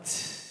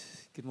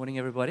Good morning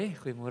everybody.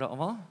 Goeiemôre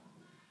almal.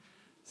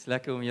 It's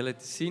lekker om julle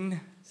te sien.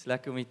 It's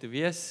lekker om hier te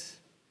wees.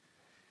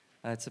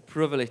 It's a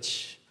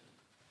privilege.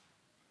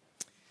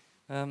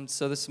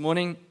 So this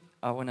morning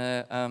I want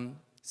to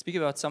speak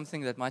about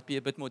something that might be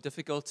a bit more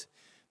difficult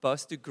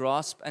both to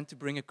grasp and to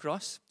bring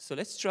across. So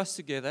let's trust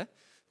together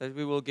that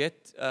we will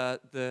get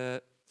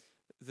the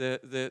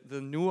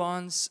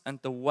nuance and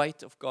the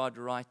weight of God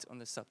right on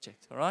the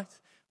subject. All right?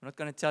 I'm not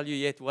going to tell you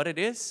yet what it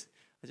is.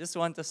 I just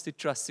want us to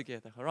trust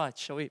together. All right,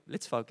 shall we?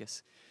 Let's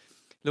focus.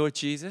 Lord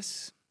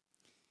Jesus,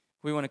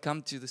 we want to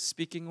come to the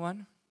speaking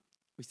one.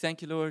 We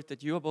thank you, Lord,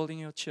 that you are building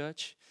your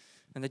church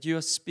and that you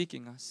are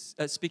speaking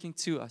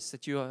to us,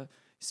 that you are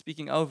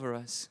speaking over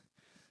us.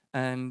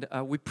 And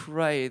we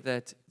pray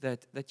that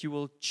you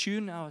will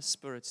tune our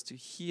spirits to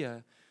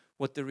hear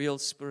what the real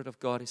Spirit of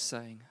God is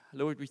saying.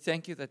 Lord, we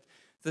thank you that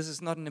this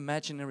is not an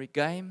imaginary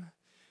game,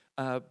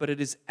 but it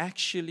is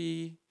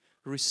actually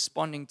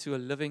responding to a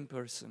living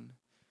person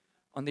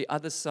on the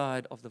other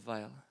side of the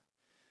veil.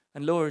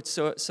 And Lord,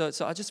 so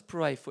I just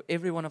pray for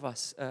every one of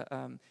us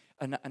an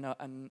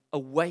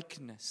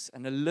awakeness,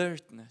 an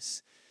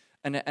alertness,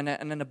 and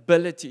an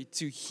ability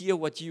to hear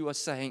what you are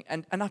saying.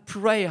 And I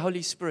pray,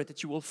 Holy Spirit,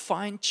 that you will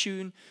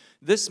fine-tune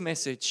this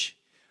message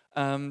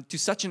to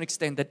such an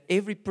extent that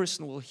every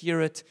person will hear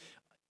it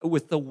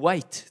with the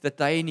weight that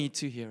they need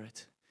to hear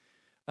it.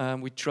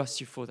 We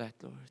trust you for that,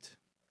 Lord.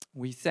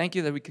 We thank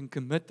you that we can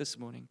commit this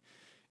morning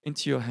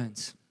into your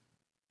hands.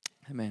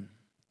 Amen.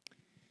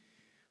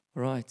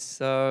 All right,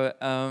 so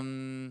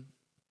my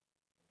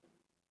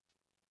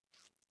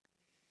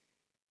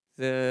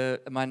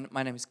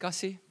name is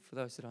Kassie. For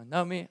those that don't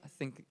know me, I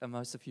think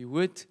most of you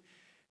would.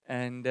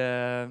 And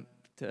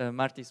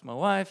Marty is my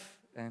wife,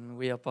 and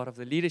we are part of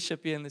the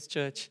leadership here in this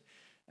church,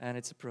 and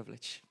it's a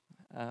privilege.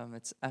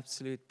 It's an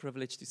absolute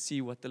privilege to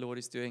see what the Lord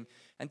is doing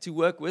and to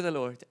work with the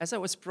Lord. As I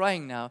was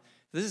praying now,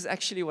 this is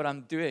actually what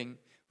I'm doing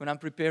when I'm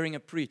preparing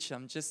a preach.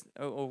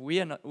 We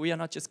are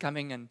not just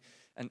coming and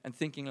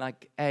thinking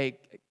like, hey,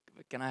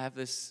 can I have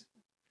this,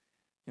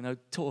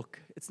 talk?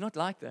 It's not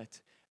like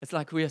that. It's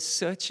like we are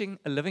searching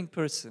a living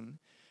person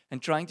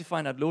and trying to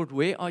find out, Lord,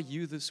 where are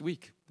you this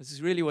week? This is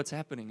really what's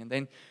happening. And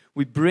then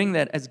we bring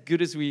that as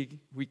good as we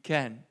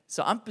can.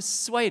 So I'm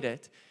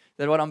persuaded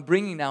that what I'm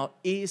bringing now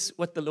is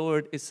what the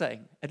Lord is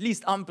saying. At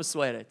least I'm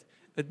persuaded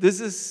that this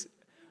is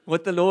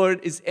what the Lord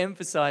is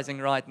emphasizing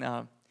right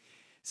now.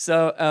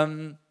 So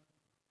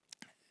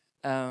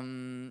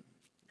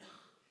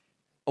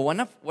one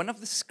of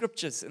the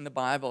scriptures in the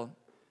Bible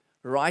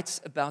writes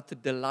about the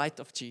delight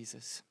of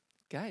Jesus.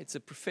 Okay, it's a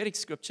prophetic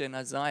scripture in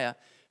Isaiah,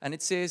 and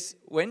it says,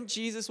 when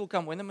Jesus will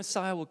come, when the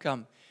Messiah will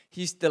come,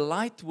 his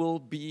delight will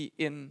be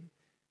in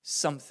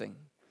something.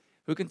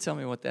 Who can tell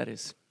me what that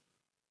is?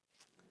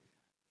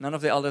 None of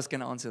the elders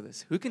can answer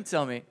this. Who can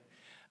tell me?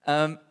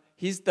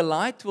 His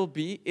delight will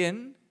be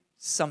in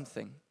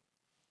something.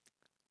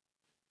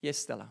 Yes,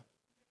 Stella.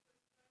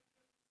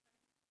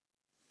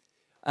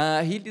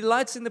 He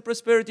delights in the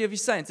prosperity of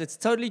his saints. It's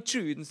totally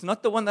true. It's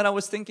not the one that I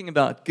was thinking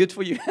about. Good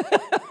for you.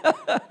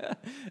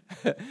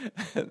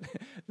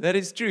 That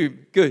is true.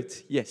 Good.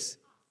 Yes.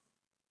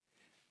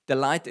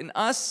 Delight in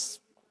us.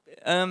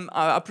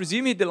 I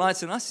presume he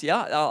delights in us.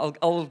 Yeah,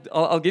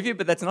 I'll give you,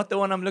 but that's not the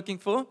one I'm looking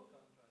for.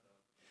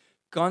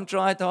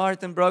 Contrite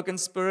heart and broken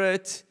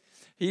spirit.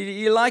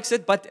 He likes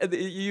it, but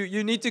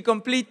you need to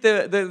complete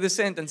the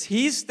sentence.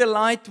 His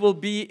delight will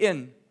be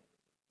in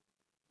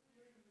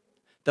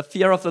the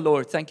fear of the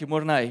Lord. Thank you,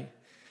 Mornay.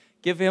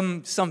 Give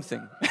him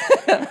something.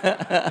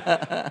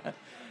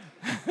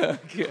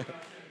 Okay.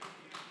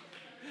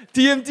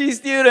 TMT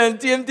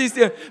student.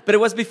 But it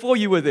was before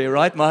you were there,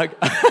 right, Mark?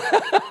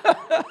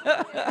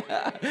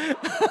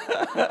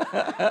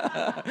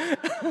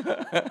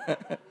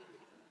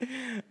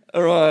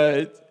 All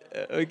right.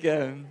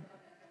 Okay.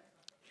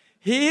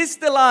 His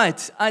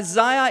delight,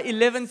 Isaiah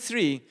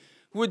 11:3,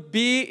 would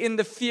be in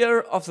the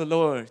fear of the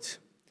Lord.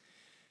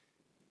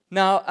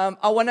 Now,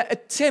 I want to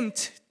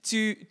attempt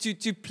to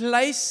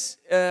place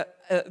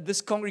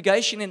this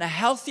congregation in a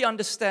healthy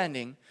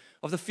understanding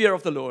of the fear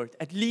of the Lord.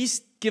 At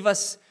least give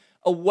us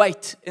a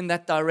weight in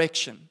that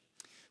direction.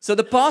 So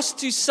the past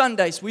 2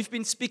 Sundays, we've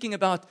been speaking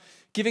about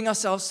giving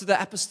ourselves to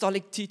the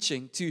apostolic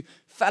teaching, to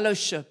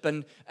fellowship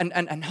and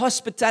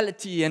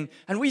hospitality. And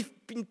we've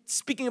been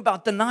speaking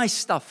about the nice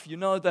stuff,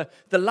 the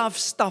love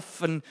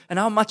stuff and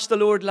how much the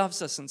Lord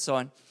loves us and so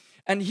on.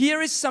 And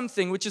here is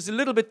something which is a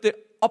little bit the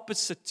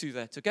opposite to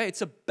that, okay?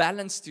 It's a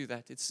balance to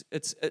that.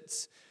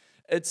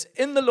 It's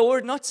in the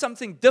Lord, not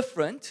something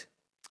different,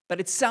 but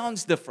it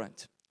sounds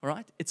different, all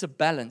right? It's a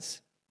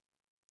balance.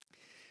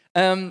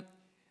 Now,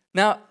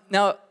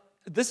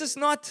 this is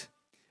not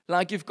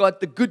like you've got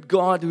the good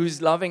God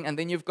who's loving and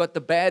then you've got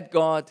the bad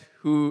God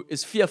who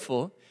is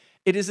fearful.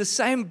 It is the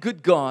same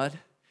good God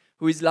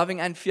who is loving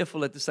and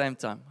fearful at the same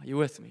time. Are you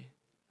with me?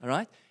 All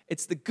right?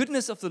 It's the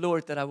goodness of the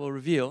Lord that I will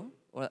reveal,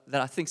 or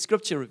that I think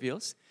Scripture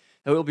reveals,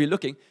 that we'll be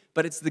looking,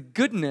 but it's the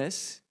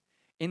goodness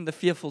in the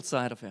fearful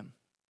side of Him.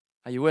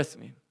 Are you with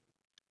me?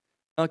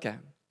 Okay.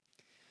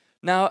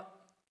 Now,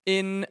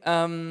 in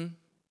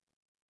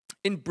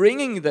in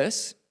bringing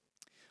this,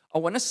 I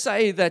want to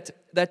say that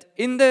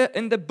in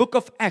the book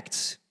of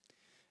Acts,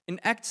 in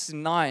Acts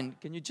 9,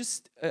 can you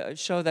just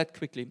show that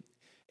quickly?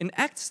 In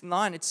Acts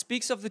 9, it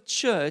speaks of the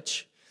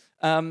church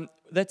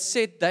that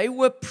said they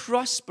were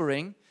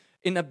prospering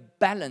in a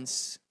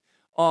balance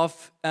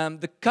of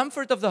the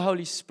comfort of the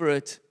Holy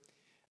Spirit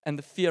and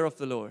the fear of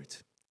the Lord.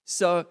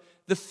 So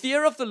the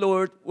fear of the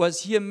Lord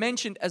was here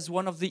mentioned as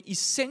one of the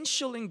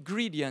essential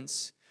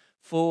ingredients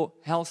for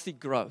healthy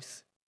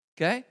growth.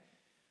 Okay?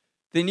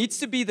 There needs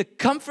to be the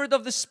comfort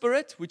of the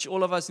Spirit, which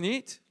all of us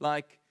need,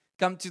 like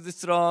come to the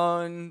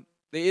throne,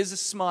 there is a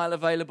smile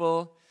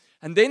available.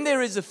 And then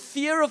there is a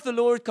fear of the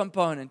Lord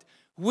component,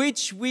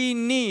 which we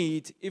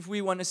need if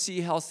we want to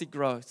see healthy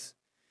growth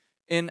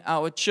in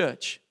our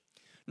church.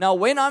 Now,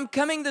 when I'm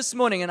coming this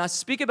morning and I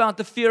speak about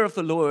the fear of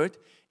the Lord,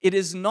 it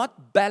is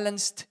not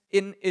balanced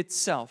in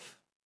itself.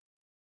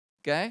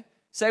 Okay?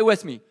 Say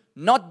with me,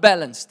 not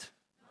balanced.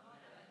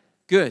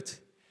 Good.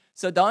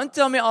 So don't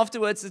tell me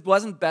afterwards it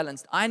wasn't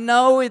balanced. I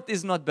know it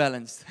is not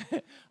balanced.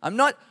 I'm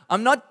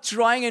not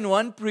trying in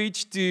one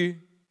preach to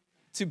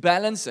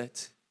balance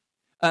it.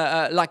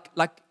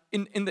 Like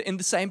in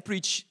the same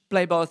preach,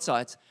 play both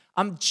sides.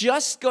 I'm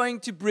just going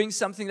to bring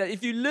something that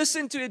if you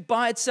listen to it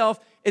by itself,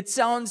 it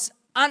sounds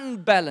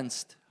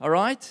unbalanced. All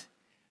right?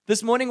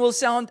 This morning will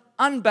sound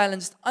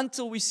unbalanced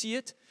until we see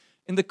it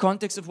in the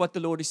context of what the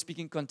Lord is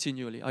speaking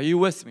continually. Are you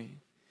with me?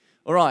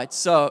 All right.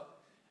 So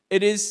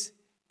it is.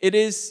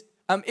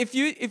 If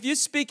you're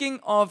speaking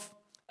of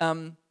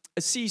a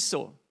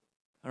seesaw,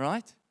 all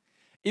right?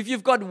 If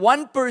you've got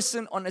one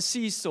person on a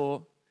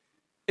seesaw,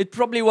 it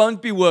probably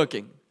won't be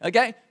working.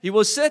 Okay? He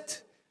will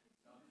sit.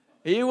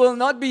 He will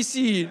not be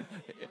seen.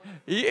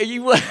 He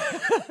will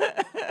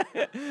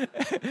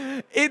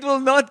it will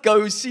not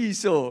go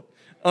seesaw.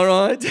 All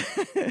right?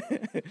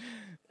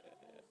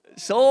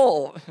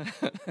 So,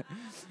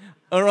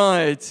 all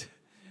right.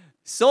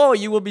 So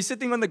you will be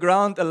sitting on the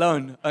ground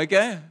alone.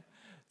 Okay?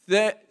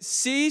 The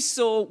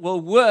seesaw will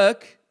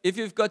work if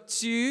you've got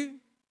two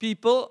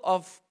people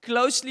of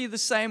closely the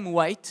same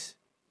weight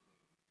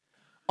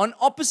on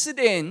opposite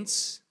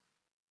ends,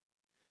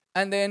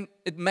 and then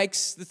it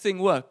makes the thing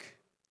work.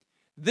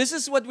 This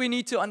is what we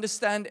need to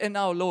understand in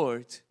our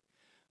Lord.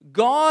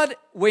 God,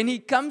 when He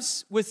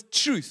comes with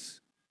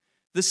truth,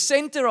 the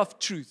center of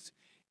truth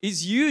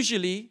is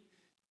usually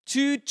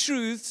two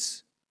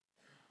truths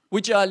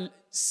which are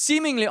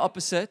seemingly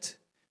opposite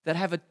that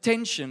have a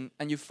tension,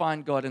 and you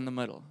find God in the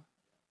middle.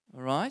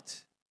 All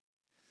right?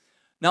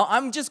 Now,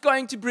 I'm just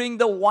going to bring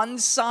the one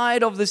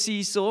side of the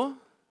seesaw.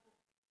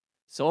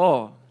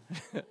 Saw.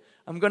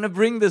 I'm going to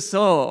bring the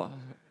saw.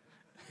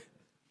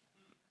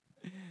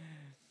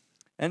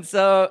 And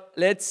so,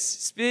 let's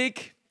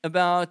speak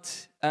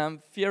about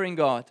fearing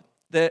God.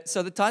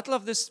 So the title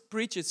of this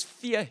preach is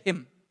Fear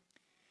Him.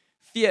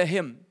 Fear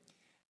Him.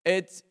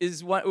 It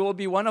will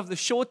be one of the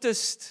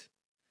shortest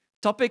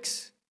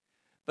topics,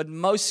 but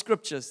most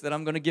scriptures that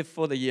I'm going to give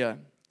for the year.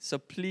 So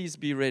please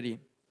be ready.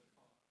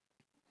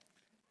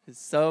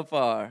 So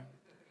far.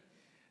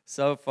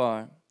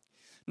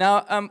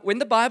 Now, when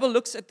the Bible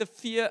looks at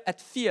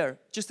fear,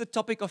 just the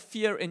topic of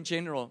fear in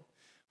general,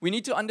 we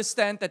need to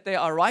understand that there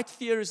are right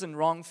fears and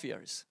wrong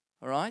fears.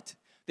 All right?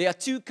 There are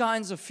two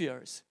kinds of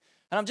fears.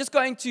 And I'm just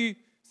going to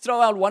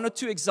throw out one or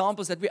two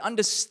examples that we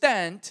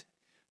understand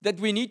that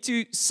we need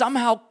to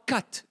somehow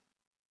cut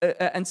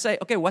and say,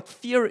 okay, what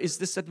fear is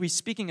this that we're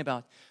speaking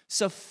about?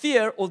 So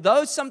fear,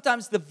 although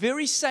sometimes the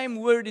very same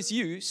word is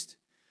used,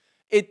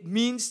 it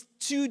means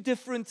two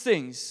different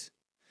things.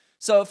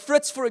 So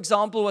Fritz, for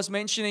example, was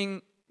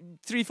mentioning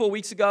 3-4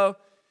 weeks ago,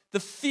 the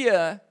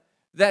fear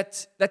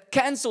that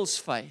cancels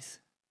faith.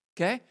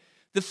 Okay?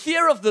 The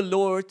fear of the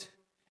Lord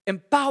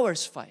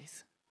empowers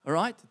faith. All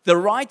right? The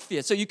right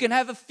fear. So you can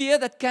have a fear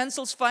that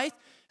cancels faith,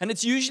 and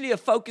it's usually a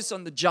focus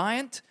on the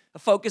giant, a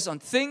focus on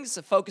things,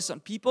 a focus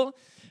on people.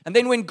 And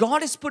then when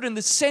God is put in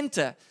the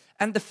center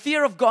and the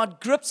fear of God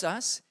grips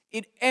us,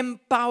 it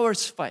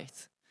empowers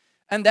faith.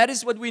 And that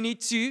is what we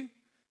need to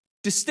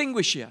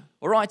distinguish here.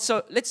 All right,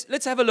 so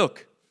let's have a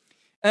look.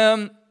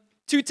 2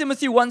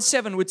 Timothy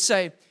 1:7 would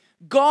say,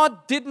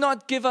 God did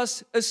not give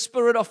us a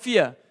spirit of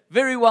fear.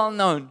 Very well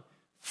known.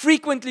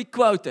 Frequently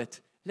quoted.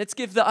 Let's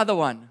give the other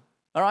one.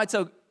 All right,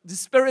 so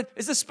is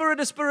the spirit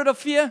a spirit of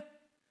fear?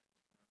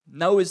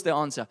 No is the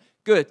answer.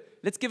 Good.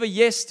 Let's give a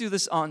yes to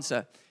this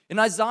answer. In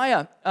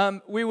Isaiah,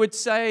 we would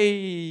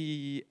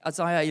say,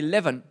 Isaiah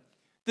 11,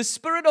 the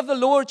Spirit of the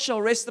Lord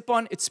shall rest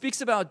upon, it speaks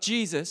about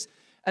Jesus,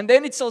 and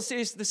then it still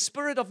says, the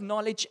Spirit of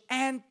knowledge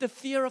and the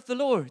fear of the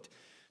Lord.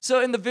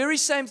 So in the very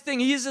same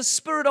thing, He is a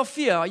spirit of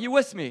fear. Are you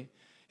with me?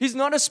 He's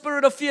not a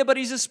spirit of fear, but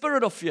He's a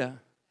spirit of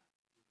fear.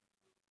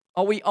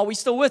 Are we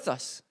still with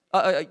us?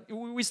 Are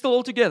we still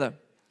all together?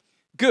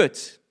 Good.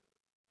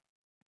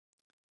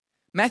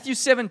 Matthew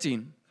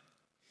 17.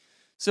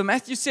 So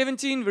Matthew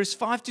 17, verse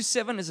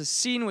 5-7 is a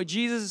scene where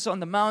Jesus is on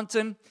the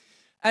mountain.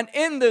 And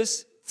in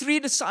this, 3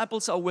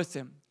 disciples are with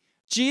Him.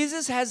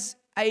 Jesus has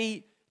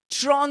a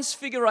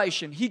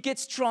transfiguration. He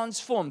gets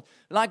transformed.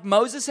 Like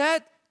Moses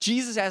had,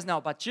 Jesus has now,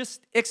 but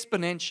just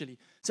exponentially.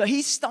 So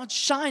he starts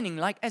shining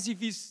like as if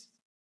he's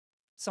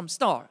some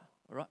star,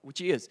 all right, which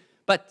he is.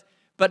 But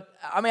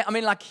I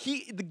mean, like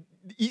he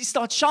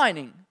starts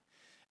shining,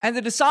 and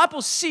the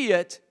disciples see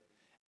it,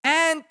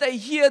 and they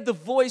hear the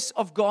voice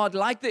of God,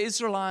 like the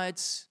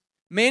Israelites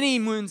many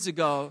moons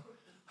ago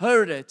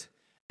heard it,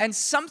 and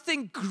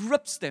something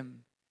grips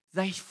them.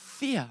 They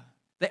fear.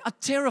 They are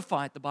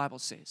terrified, the Bible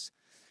says.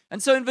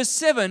 And so in verse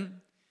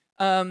 7,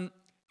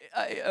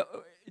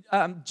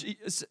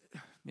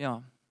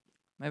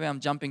 maybe I'm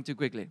jumping too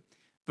quickly.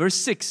 Verse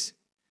 6,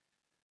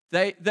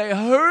 they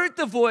heard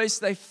the voice,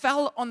 they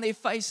fell on their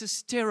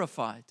faces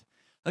terrified.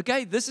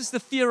 Okay, this is the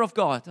fear of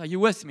God. Are you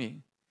with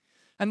me?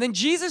 And then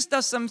Jesus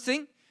does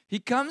something. He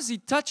comes, he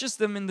touches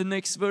them in the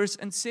next verse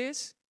and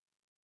says,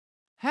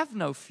 have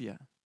no fear.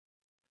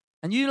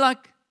 And you're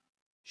like,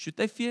 should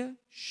they fear?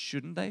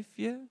 Shouldn't they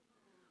fear?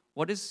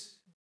 What is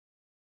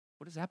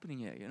happening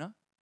here, you know?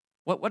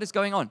 What is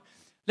going on?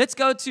 Let's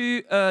go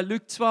to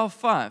Luke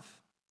 12:5.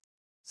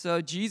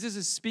 So Jesus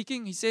is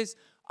speaking. He says,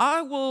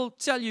 I will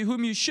tell you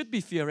whom you should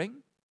be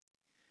fearing.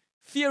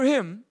 Fear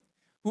him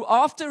who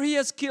after he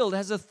has killed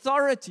has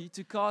authority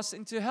to cast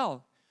into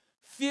hell.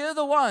 Fear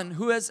the one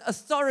who has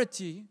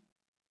authority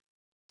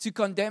to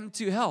condemn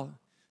to hell.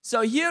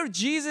 So here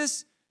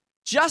Jesus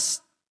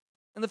just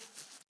in the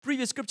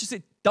previous scripture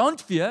said, don't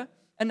fear.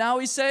 And now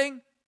he's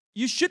saying,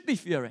 you should be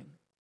fearing.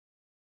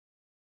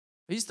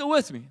 Are you still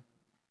with me?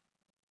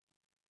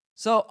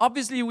 So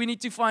obviously we need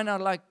to find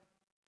out like,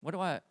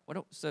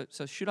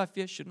 so should I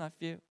fear? Shouldn't I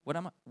fear?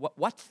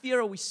 What fear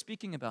are we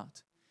speaking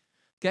about?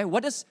 Okay,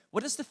 what does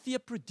the fear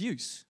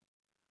produce?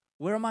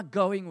 Where am I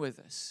going with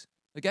this?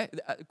 Okay,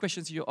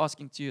 questions you're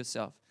asking to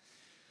yourself.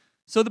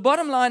 So the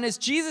bottom line is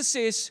Jesus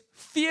says,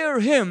 fear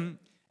him,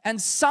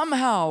 and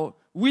somehow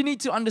we need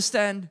to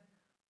understand,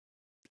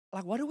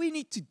 like, what do we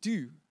need to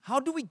do? How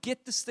do we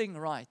get this thing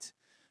right?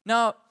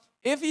 Now,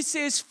 if he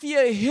says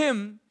fear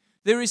him,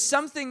 there is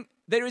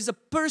a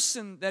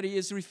person that he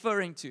is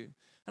referring to.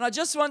 And I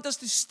just want us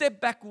to step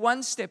back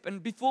one step.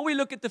 And before we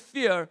look at the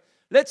fear,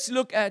 let's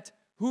look at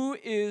who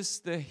is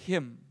the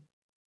him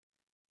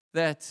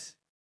that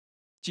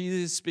Jesus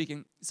is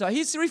speaking. So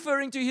he's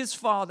referring to his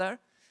Father.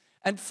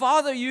 And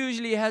Father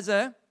usually has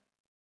a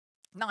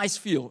nice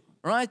feel,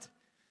 right?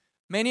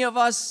 Many of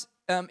us,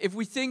 if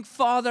we think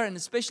Father, and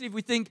especially if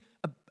we think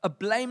a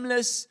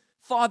blameless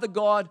Father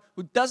God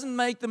who doesn't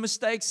make the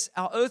mistakes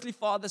our earthly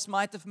fathers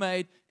might have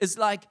made, is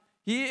like,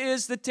 he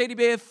is the teddy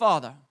bear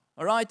father,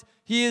 all right?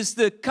 He is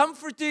the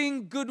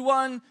comforting, good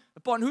one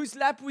upon whose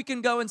lap we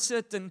can go and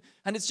sit. And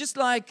it's just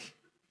like,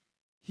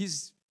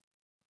 he's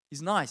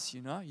nice,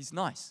 you know? He's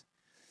nice.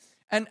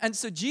 And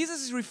so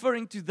Jesus is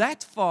referring to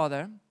that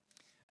Father.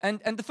 And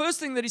the first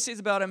thing that he says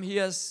about him, he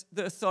has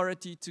the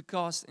authority to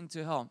cast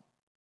into hell.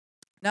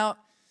 Now,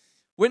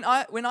 when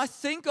I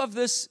think of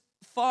this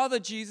Father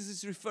Jesus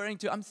is referring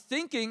to, I'm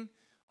thinking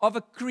of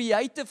a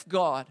creative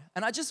God.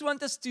 And I just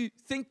want us to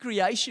think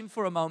creation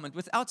for a moment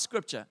without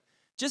scripture.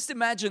 Just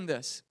imagine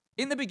this.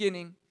 In the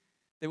beginning,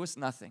 there was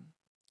nothing.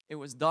 It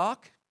was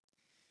dark.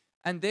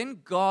 And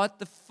then God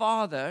the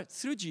Father,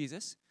 through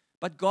Jesus,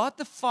 but God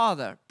the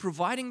Father,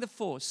 providing the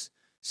force,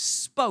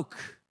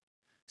 spoke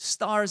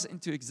stars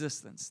into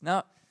existence.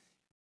 Now,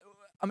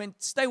 I mean,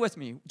 stay with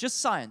me. Just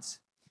science.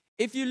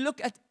 If you look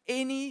at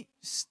any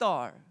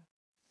star,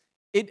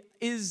 it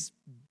is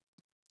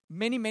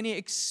many, many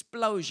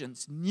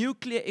explosions,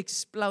 nuclear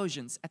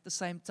explosions at the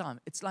same time.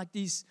 It's like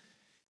these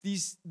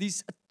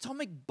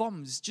atomic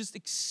bombs just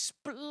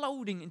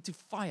exploding into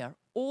fire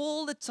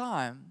all the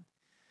time.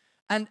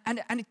 And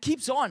it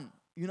keeps on,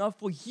 you know,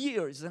 for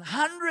years and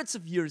hundreds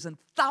of years and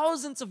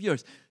thousands of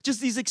years.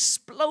 Just these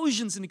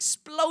explosions and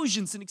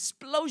explosions and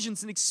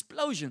explosions and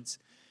explosions.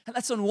 And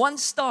that's on one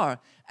star.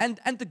 And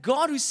the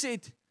God who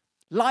said,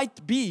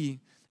 light be,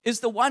 is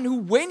the one who,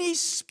 when he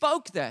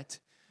spoke that,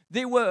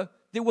 there were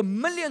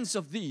millions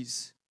of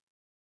these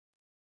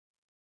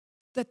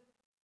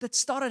that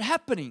started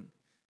happening,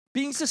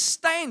 being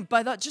sustained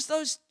by that, just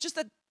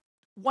that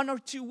one or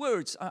two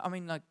words. I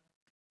mean, like,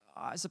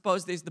 I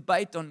suppose there's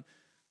debate on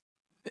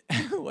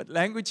what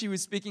language he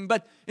was speaking,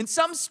 but in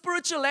some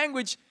spiritual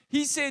language,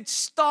 he said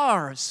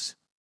stars.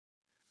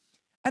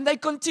 And they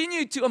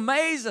continue to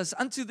amaze us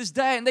unto this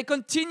day, and they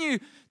continue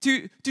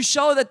to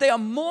show that they are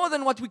more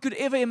than what we could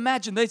ever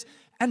imagine.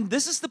 And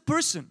this is the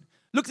person.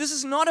 Look, this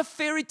is not a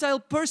fairy tale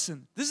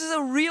person. This is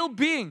a real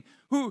being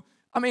who,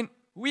 I mean,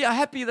 we are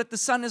happy that the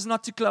sun is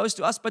not too close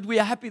to us, but we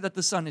are happy that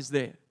the sun is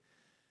there.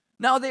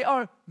 Now, there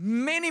are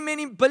many,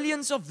 many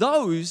billions of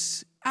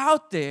those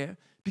out there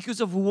because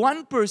of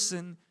one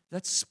person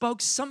that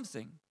spoke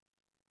something.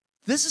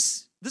 This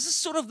is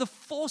sort of the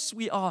force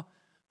we are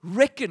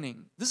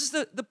reckoning. This is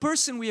the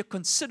person we are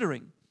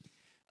considering.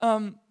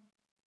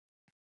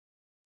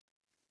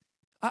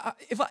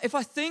 If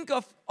I think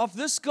of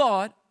this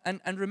God,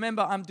 and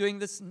remember, I'm doing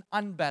this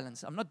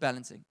unbalanced. I'm not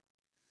balancing.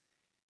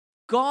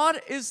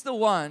 God is the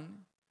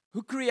one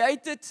who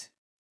created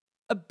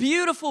a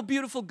beautiful,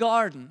 beautiful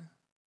garden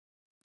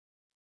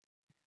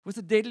with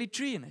a deadly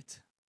tree in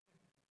it.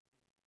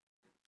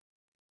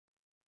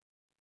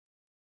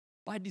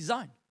 by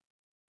design.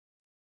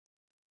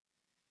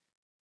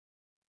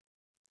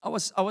 I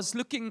was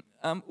looking,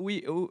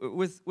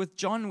 with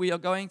John, we are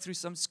going through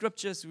some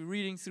scriptures, we're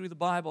reading through the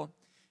Bible,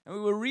 and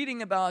we were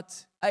reading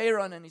about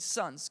Aaron and his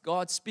sons.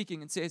 God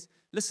speaking and says,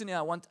 listen here,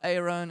 I want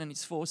Aaron and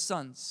his 4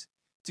 sons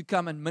to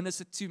come and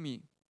minister to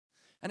me.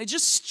 And it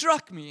just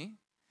struck me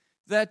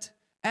that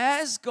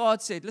as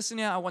God said, listen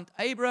here, I want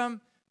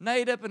Abram,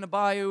 Nadab and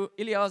Abihu,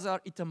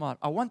 Eleazar, Itamar.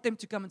 I want them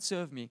to come and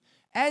serve me.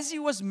 As he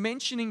was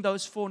mentioning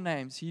those 4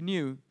 names, he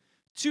knew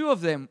 2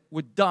 of them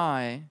would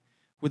die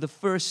with the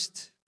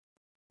first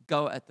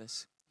go at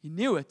this. He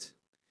knew it,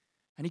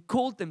 and he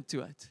called them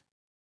to it.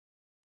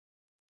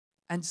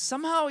 And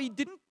somehow he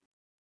didn't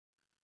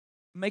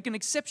make an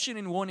exception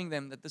in warning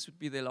them that this would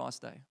be their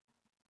last day.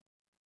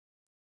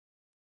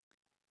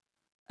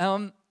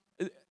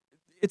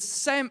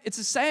 It's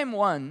the same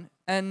one,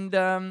 and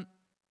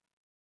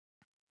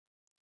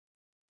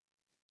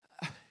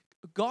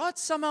God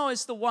somehow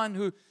is the one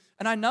who,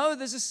 and I know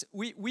this is,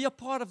 we are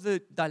part of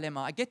the dilemma.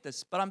 I get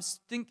this, but I'm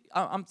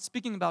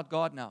speaking about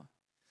God now.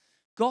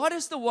 God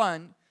is the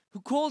one who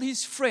called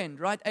his friend,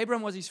 right?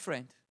 Abram was his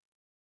friend.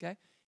 Okay?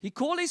 He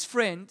called his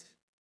friend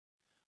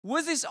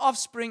with his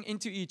offspring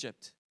into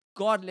Egypt.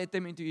 God led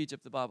them into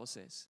Egypt, the Bible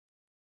says.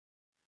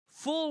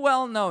 Full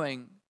well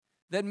knowing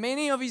that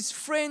many of his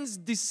friends'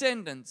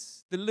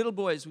 descendants, the little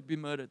boys, would be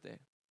murdered there.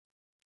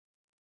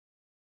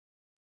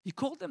 He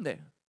called them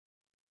there.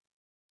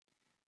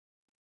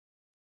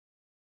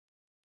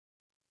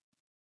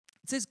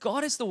 It says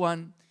God is the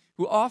one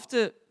who,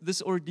 after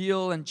this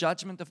ordeal and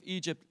judgment of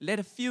Egypt, led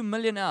a few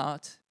million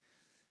out,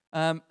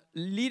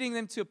 leading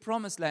them to a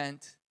promised land.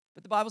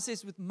 But the Bible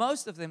says with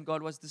most of them,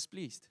 God was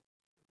displeased.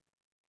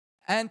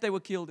 And they were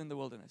killed in the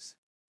wilderness.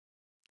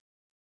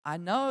 I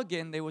know,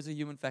 again, there was a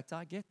human factor.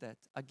 I get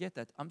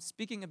that. I'm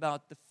speaking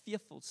about the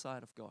fearful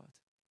side of God.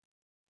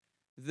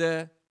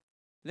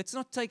 Let's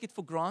not take it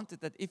for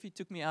granted that if he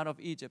took me out of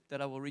Egypt,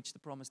 that I will reach the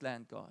promised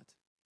land, God.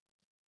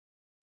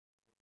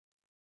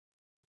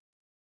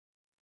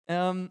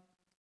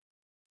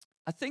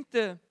 I think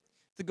the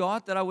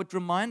God that I would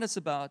remind us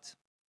about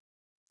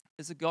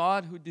is a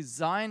God who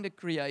designed a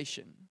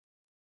creation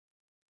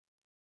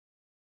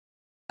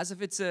as if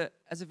it's a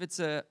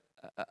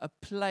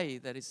play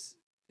that is,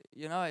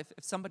 if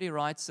somebody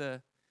writes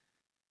a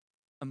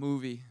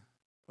movie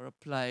or a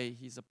play,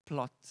 he's a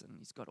plot and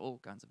he's got all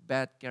kinds of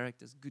bad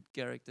characters, good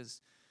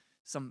characters,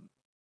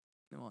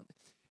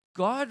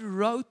 God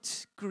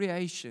wrote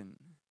creation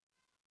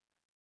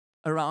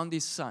around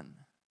his son.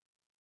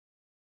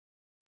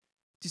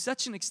 To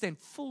such an extent,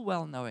 full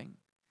well knowing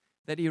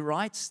that he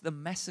writes the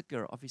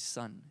massacre of his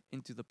son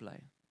into the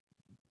play.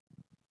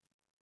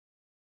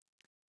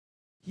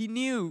 He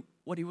knew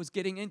what he was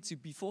getting into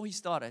before he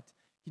started.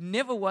 He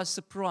never was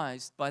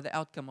surprised by the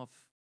outcome of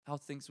how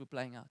things were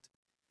playing out.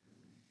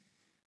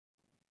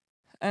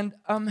 And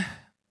on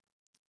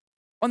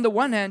the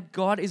one hand,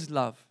 God is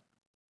love.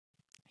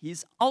 He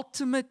is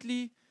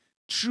ultimately,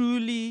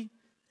 truly,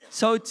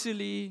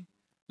 totally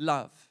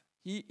love.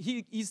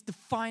 He is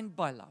defined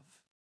by love.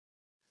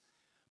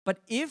 But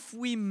if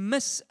we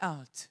miss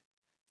out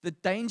the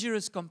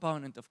dangerous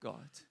component of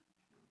God,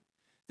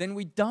 then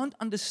we don't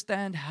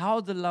understand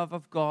how the love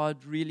of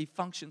God really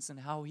functions and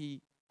how he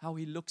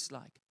looks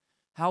like,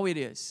 how it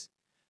is.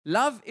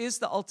 Love is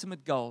the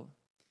ultimate goal.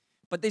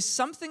 But there's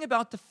something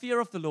about the fear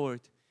of the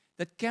Lord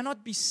that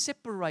cannot be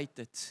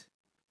separated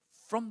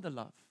from the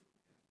love.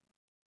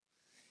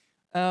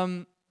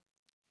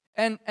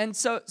 And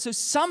so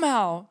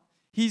somehow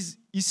he's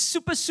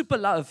super, super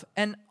love.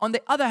 And on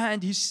the other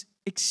hand, he's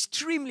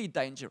extremely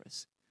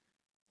dangerous.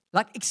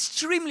 Like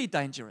extremely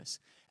dangerous.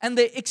 And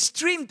the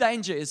extreme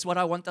danger is what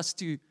I want us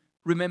to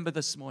remember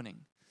this morning.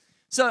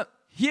 So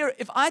here,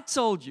 if I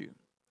told you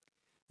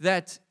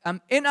that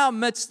in our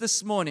midst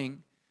this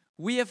morning,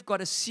 we have got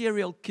a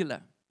serial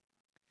killer.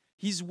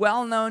 He's a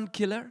well-known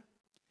killer.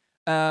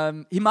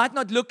 He might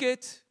not look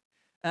it.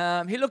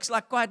 He looks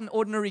like quite an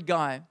ordinary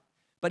guy.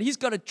 But he's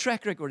got a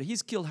track record.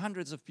 He's killed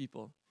hundreds of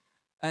people.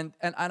 And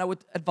I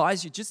would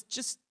advise you,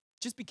 just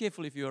be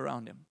careful if you're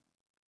around him.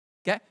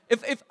 Okay?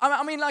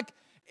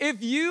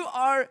 If you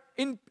are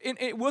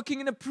working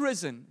in a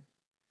prison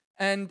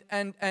and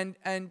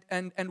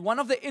one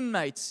of the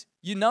inmates,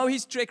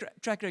 his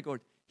track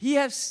record, he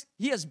has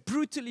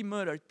brutally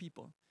murdered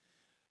people.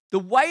 The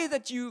way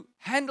that you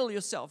handle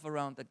yourself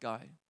around that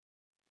guy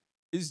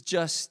is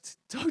just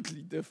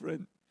totally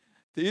different.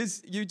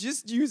 You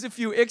just use a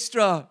few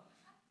extra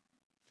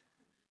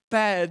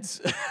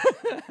pads,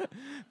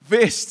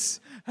 vests,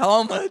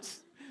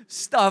 helmets,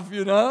 stuff,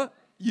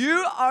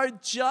 You are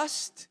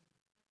just,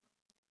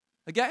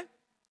 okay?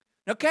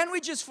 Now, can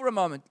we just for a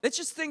moment, let's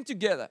just think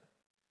together.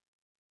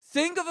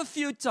 Think of a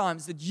few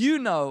times that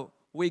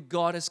where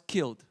God has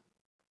killed.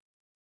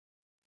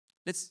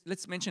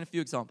 Let's mention a few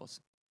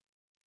examples.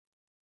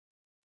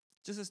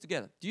 Just as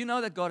together. Do you know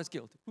that God has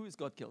killed? Who has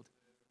God killed?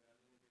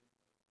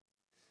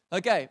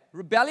 Okay,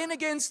 rebellion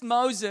against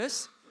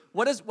Moses.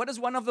 What is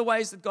one of the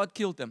ways that God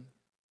killed them?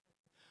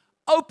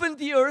 Opened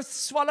the earth,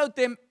 swallowed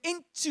them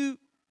into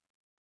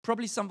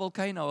probably some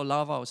volcano or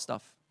lava or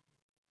stuff.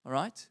 All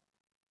right?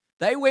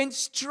 They went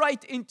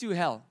straight into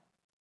hell.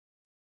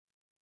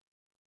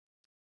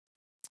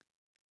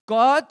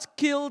 God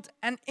killed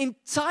an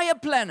entire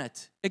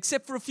planet,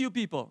 except for a few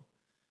people,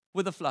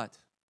 with a flood.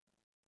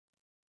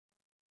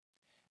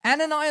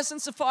 Ananias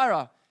and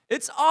Sapphira,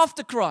 it's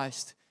after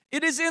Christ.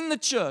 It is in the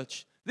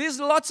church. There's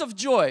lots of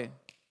joy.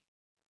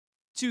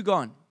 2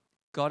 gone.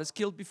 God has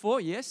killed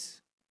before,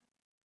 yes.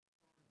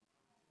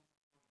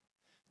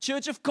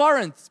 Church of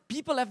Corinth,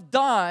 people have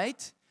died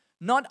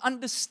not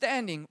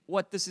understanding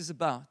what this is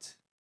about.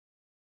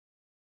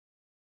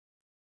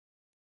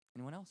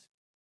 Anyone else?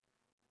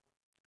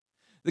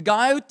 The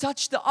guy who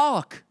touched the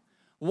ark,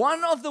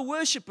 one of the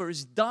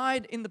worshipers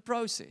died in the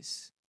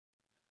process.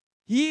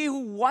 He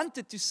who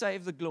wanted to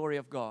save the glory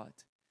of God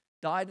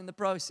died in the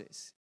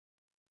process.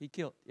 He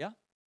killed, yeah?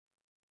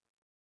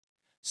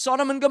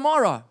 Sodom and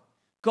Gomorrah,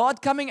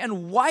 God coming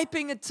and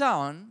wiping a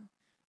town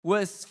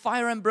with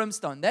fire and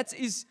brimstone. That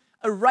is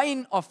a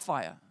rain of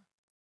fire.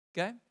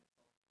 Okay?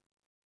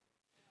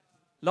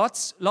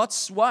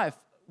 Lot's wife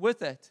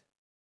with it.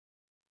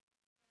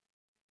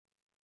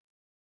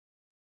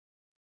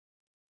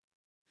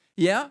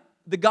 Yeah?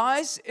 The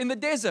guys in the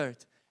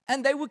desert.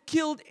 And they were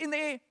killed in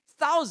their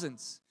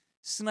thousands.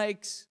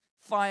 Snakes,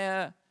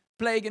 fire,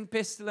 plague and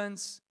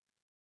pestilence.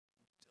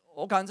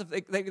 All kinds of,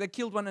 they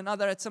killed one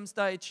another at some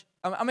stage.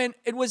 I mean,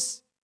 it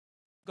was,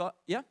 God,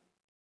 yeah?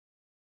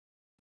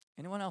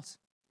 Anyone else?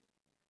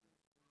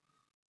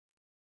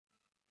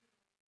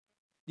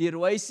 The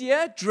Rooi See,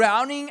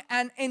 drowning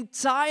an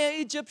entire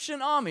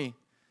Egyptian army.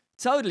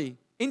 Totally.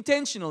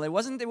 Intentional. It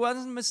wasn't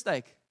a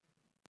mistake.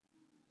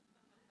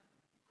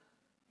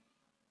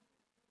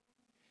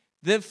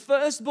 The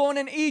firstborn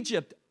in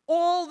Egypt,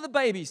 all the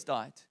babies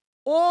died.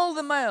 All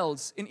the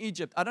males in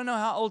Egypt. I don't know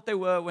how old they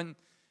were when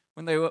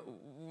they were,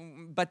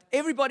 but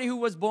everybody who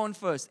was born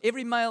first,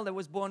 every male that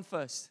was born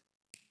first,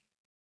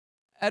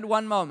 at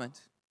one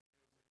moment,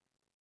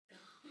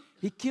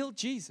 he killed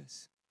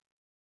Jesus.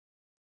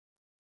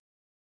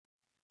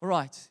 All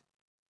right.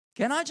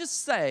 Can I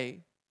just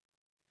say,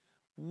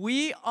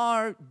 we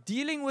are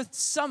dealing with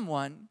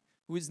someone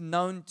who is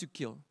known to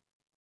kill.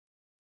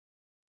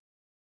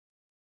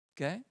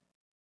 Okay?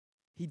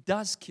 He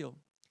does kill.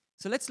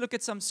 So let's look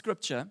at some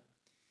scripture.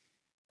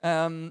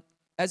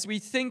 As we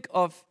think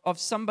of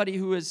somebody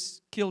who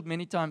has killed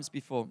many times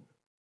before.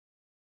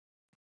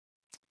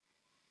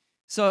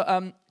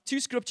 So 2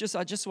 scriptures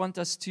I just want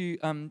us to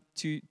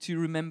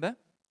remember.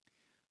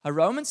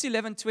 Romans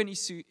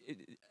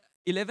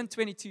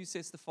 11:22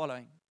 says the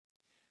following.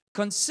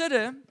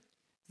 Consider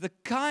the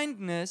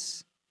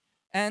kindness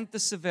and the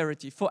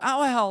severity. For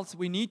our health,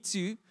 we need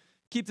to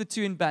keep the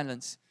two in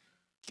balance.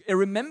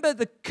 Remember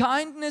the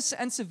kindness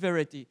and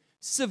severity.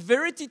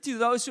 Severity to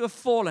those who have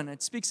fallen.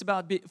 It speaks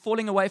about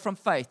falling away from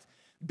faith.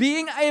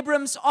 Being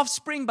Abraham's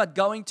offspring, but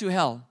going to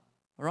hell.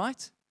 All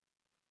right?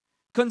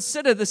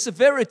 Consider the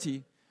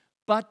severity,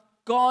 but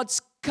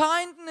God's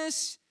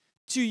kindness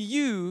to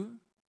you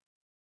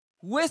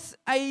with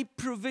a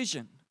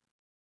provision.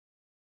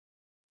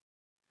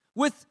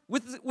 With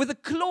a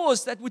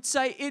clause that would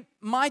say it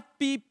might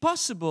be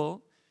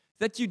possible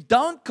that you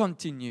don't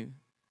continue.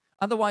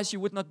 Otherwise, you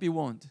would not be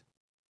warned.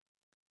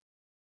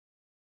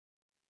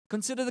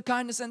 Consider the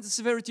kindness and the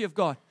severity of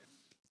God.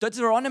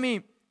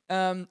 Deuteronomy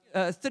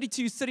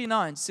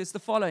 32:39 says the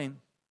following.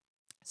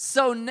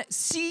 So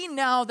see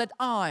now that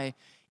I,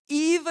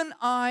 even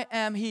I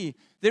am He.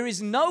 There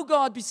is no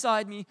God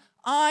beside me.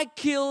 I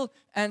kill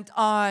and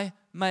I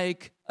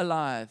make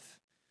alive.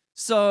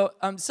 So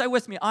say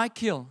with me, I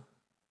kill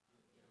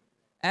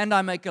and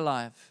I make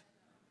alive.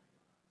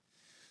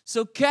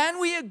 So can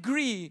we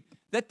agree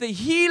that the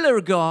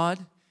healer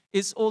God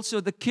is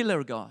also the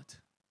killer God?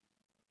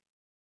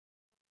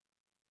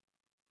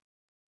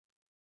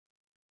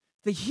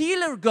 The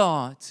healer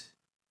God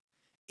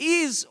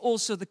is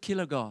also the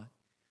killer God.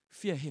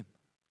 Fear Him.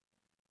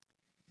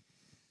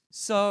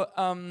 So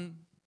I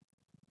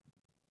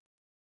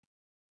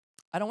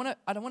don't want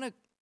to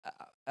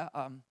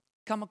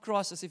come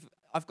across as if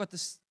I've got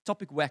this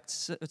topic whacked.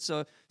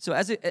 So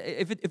as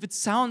if it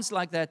sounds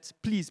like that,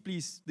 please,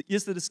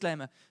 here's the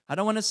disclaimer. I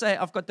don't want to say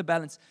I've got the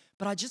balance,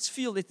 but I just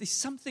feel that there's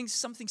something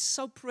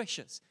so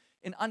precious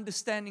in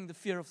understanding the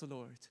fear of the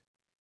Lord.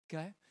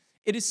 Okay,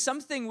 it is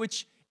something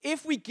which,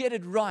 if we get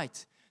it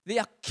right, there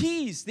are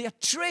keys, there are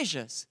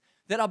treasures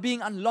that are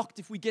being unlocked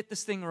if we get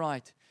this thing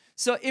right.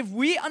 So if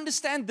we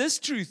understand this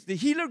truth, the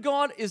healer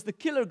God is the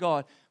killer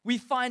God, we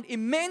find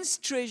immense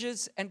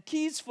treasures and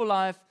keys for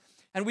life,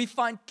 and we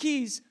find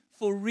keys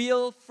for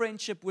real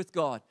friendship with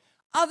God.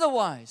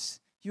 Otherwise,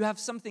 you have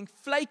something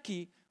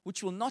flaky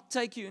which will not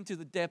take you into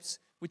the depths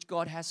which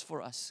God has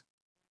for us.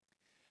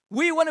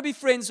 We want to be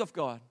friends of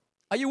God.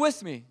 Are you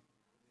with me?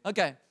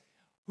 Okay.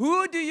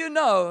 Who do you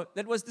know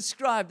that was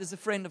described as a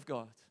friend of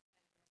God?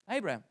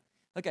 Abraham.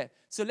 Okay,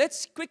 so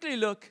let's quickly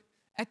look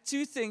at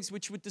 2 things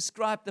which would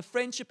describe the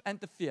friendship and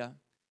the fear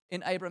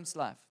in Abraham's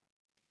life.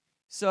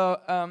 So,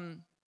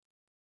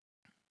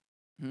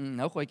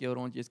 nou gooi ek jou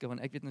rond, Jeske,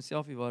 want ek weet nou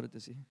self nie waar dit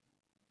is nie.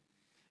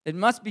 It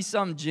must be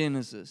some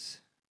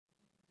Genesis.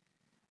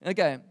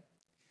 Okay.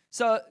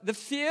 So the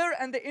fear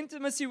and the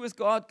intimacy with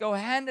God go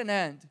hand in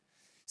hand.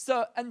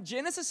 So in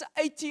Genesis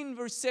 18,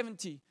 verse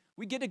 70,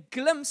 we get a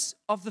glimpse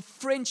of the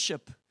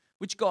friendship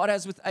which God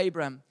has with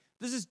Abraham.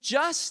 This is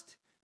just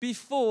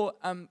before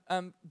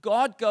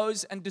God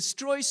goes and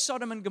destroys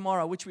Sodom and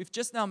Gomorrah, which we've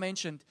just now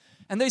mentioned.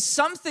 And there's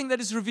something that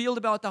is revealed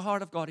about the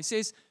heart of God. He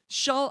says,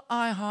 shall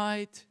I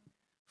hide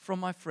from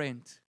my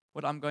friend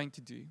what I'm going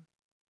to do?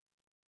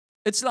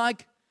 It's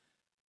like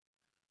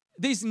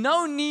there's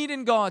no need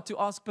in God to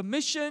ask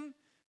permission,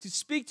 to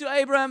speak to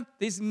Abraham.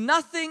 There's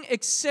nothing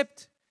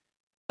except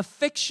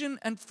affection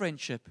and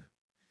friendship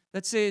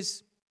that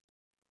says,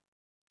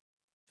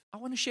 I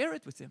want to share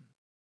it with him.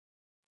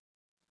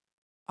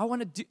 I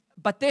want to do,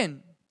 but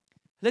then,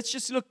 let's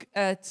just look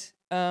at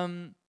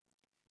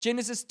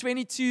Genesis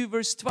 22,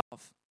 verse 12.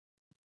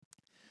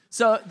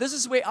 So this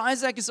is where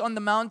Isaac is on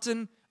the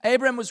mountain.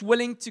 Abraham was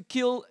willing to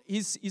kill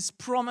his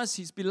promise,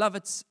 his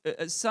beloved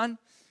son.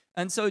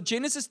 And so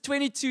Genesis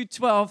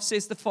 22:12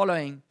 says the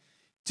following.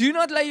 Do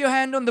not lay your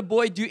hand on the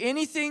boy, do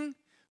anything,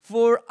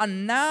 for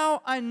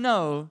now I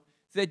know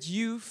that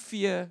you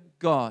fear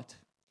God.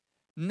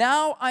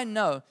 Now I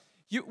know.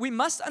 We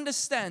must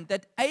understand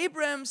that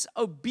Abraham's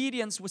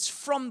obedience was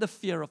from the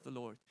fear of the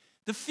Lord.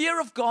 The fear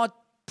of God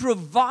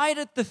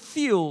provided the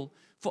fuel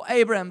for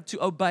Abraham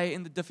to obey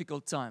in the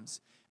difficult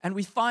times. And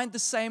we find the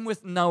same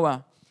with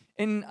Noah.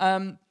 In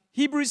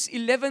Hebrews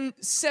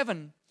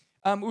 11:7,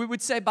 we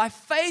would say, by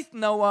faith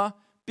Noah,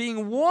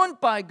 being warned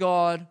by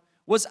God,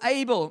 was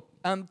able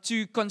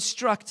to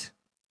construct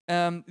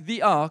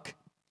the ark.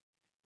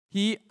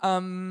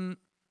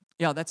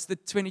 That's the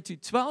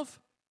 22:12.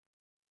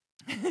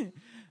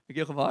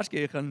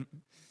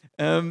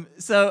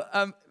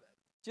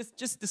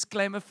 Just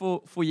disclaimer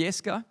for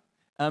Jeska.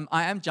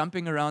 I am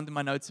jumping around in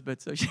my notes a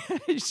bit, so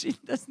she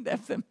doesn't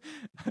have them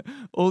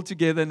all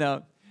together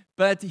now.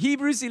 But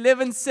Hebrews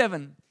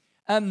 11:7,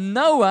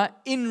 Noah,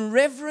 in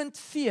reverent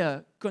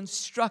fear,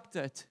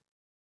 constructed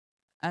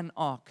an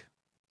ark.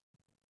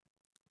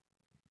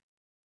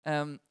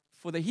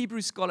 For the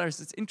Hebrew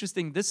scholars, it's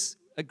interesting. This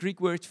Greek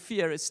word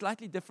fear is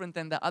slightly different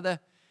than the other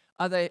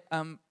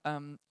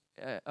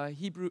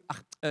Hebrew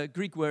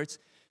Greek words.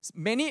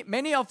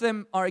 Many of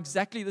them are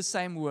exactly the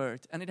same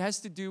word, and it has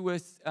to do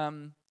with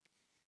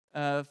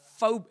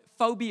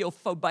phobia or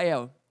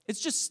phobeo.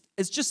 It's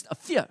just a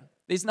fear.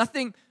 There's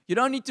nothing. You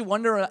don't need to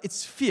wonder.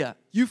 It's fear.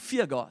 You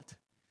fear God.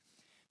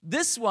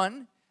 This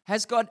one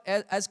has got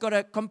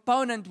a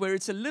component where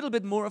it's a little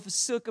bit more of a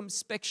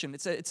circumspection.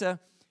 It's a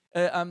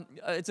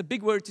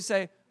big word to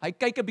say. Hy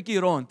kyk 'n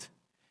bietjie rond.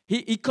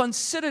 He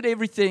considered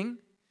everything.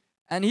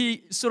 And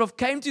he sort of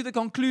came to the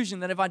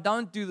conclusion that if I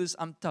don't do this,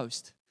 I'm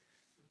toast.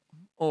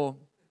 Or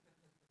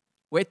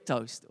wet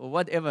toast, or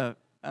whatever.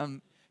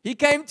 He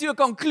came to a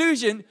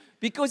conclusion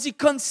because he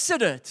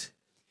considered.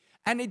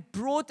 And it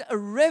brought a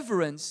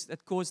reverence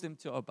that caused him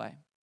to obey.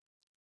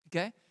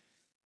 Okay?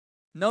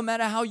 No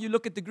matter how you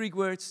look at the Greek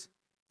words,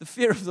 the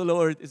fear of the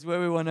Lord is where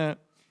we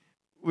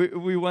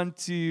want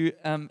to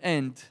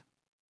end.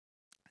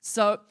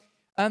 So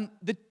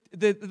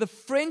the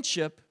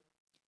friendship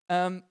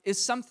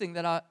is something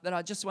that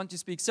I just want to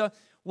speak. So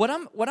what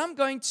I'm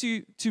going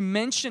to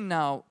mention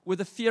now with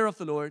the fear of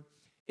the Lord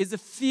is a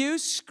few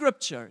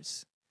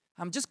scriptures.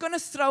 I'm just going to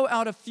throw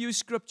out a few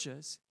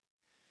scriptures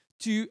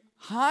to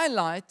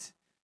highlight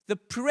the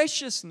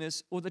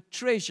preciousness or the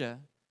treasure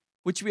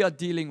which we are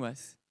dealing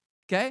with.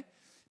 Okay?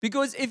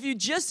 Because if you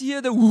just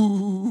hear the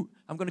woo,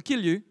 I'm going to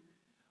kill you,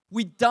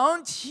 we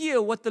don't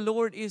hear what the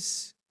Lord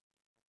is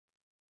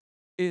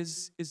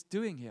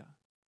doing here.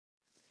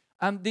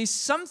 There's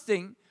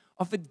something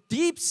of a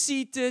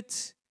deep-seated,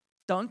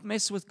 don't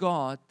mess with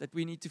God, that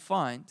we need to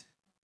find,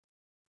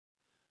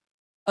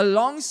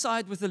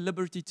 alongside with the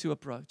liberty to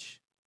approach.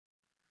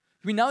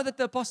 We know that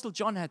the Apostle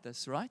John had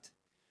this, right?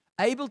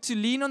 Able to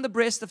lean on the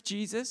breast of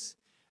Jesus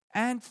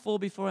and fall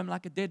before him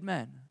like a dead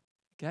man.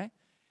 Okay?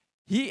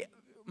 He,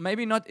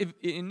 maybe not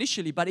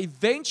initially, but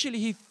eventually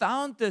he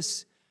found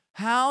this,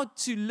 how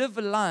to live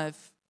a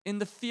life in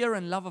the fear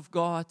and love of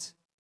God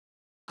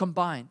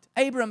combined.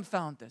 Abraham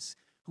found this.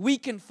 We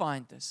can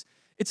find this.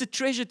 It's a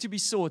treasure to be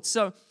sought.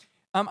 So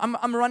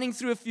I'm running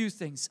through a few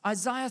things.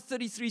 Isaiah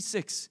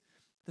 33:6.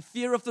 The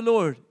fear of the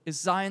Lord is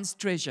Zion's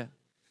treasure.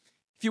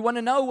 If you want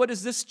to know what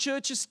is this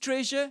church's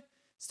treasure,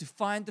 it's to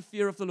find the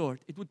fear of the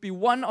Lord. It would be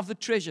one of the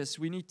treasures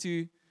we need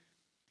to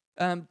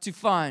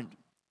find.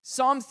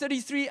 Psalm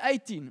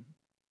 33:18.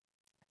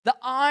 The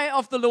eye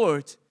of the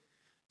Lord,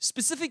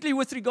 specifically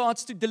with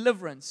regards to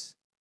deliverance,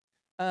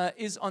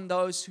 is on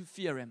those who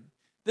fear Him.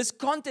 This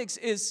context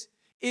is,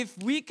 if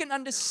we can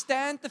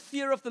understand the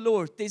fear of the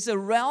Lord, there's a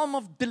realm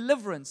of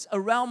deliverance, a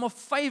realm of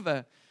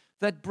favor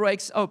that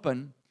breaks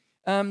open.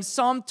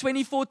 Psalm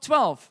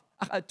 25:12.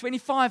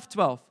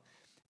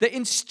 The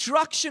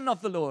instruction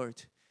of the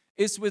Lord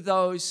is with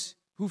those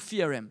who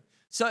fear Him.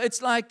 So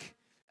it's like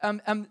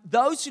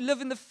those who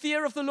live in the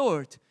fear of the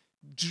Lord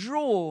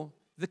draw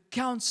the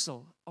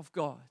counsel of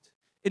God.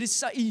 It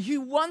is He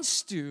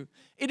wants to.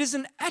 It is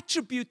an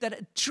attribute that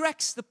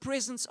attracts the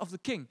presence of the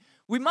King.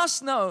 We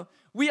must know,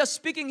 we are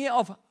speaking here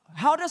of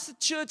how does the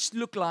church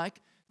look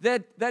like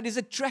that is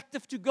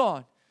attractive to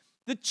God.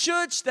 The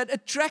church that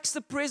attracts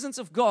the presence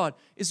of God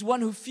is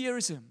one who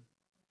fears Him.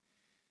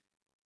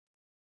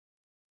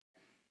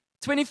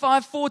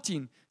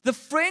 25:14. The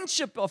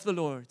friendship of the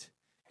Lord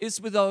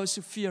is with those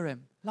who fear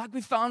Him. Like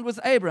we found with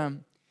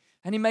Abraham.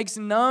 And He makes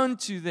known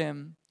to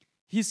them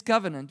His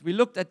covenant. We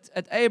looked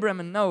at Abraham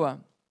and Noah.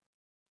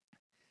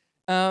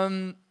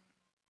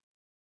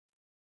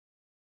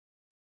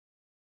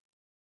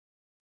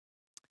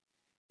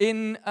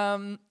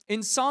 In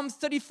Psalm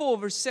 34,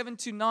 verse 7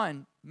 to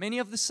 9, many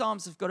of the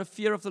Psalms have got a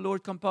fear of the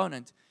Lord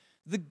component.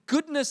 The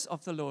goodness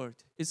of the Lord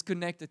is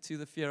connected to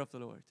the fear of the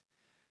Lord.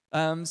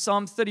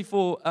 Psalm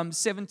 34,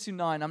 7 to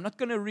 9. I'm not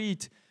going to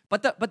read,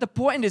 but the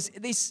point is,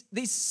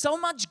 there's so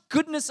much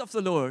goodness of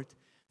the Lord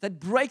that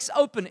breaks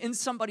open in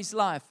somebody's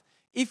life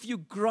if you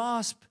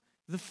grasp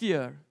the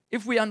fear,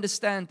 if we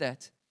understand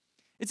that.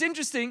 It's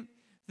interesting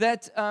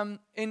that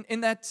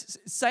in that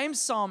same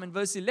psalm in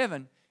verse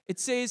 11, it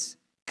says,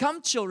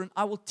 "Come, children,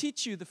 I will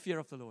teach you the fear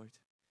of the Lord."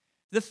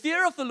 The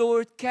fear of the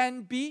Lord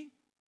can be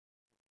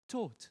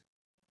taught.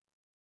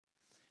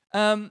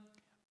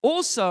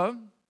 Also,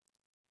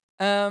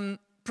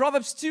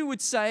 Proverbs 2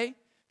 would say,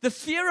 the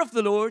fear of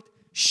the Lord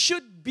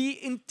should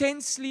be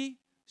intensely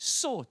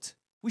sought.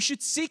 We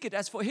should seek it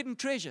as for hidden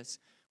treasures.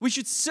 We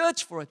should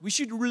search for it. We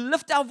should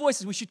lift our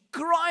voices. We should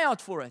cry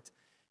out for it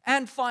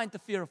and find the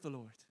fear of the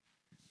Lord.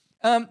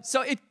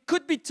 So it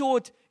could be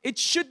taught. It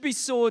should be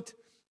sought.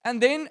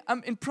 And then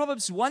in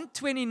Proverbs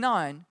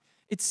 1:29,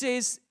 it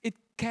says it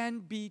can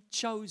be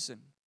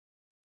chosen.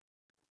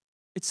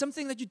 It's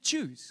something that you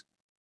choose.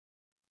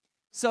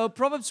 So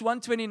Proverbs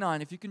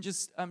 1:29, if you can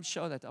just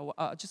show that.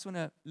 I just want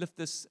to lift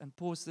this and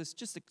pause this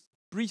just a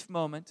brief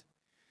moment.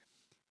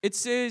 It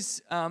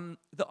says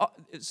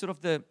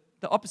the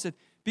opposite.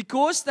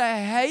 Because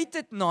they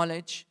hated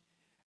knowledge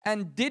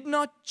and did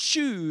not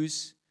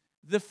choose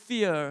the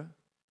fear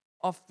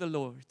of the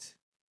Lord.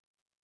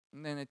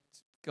 And then it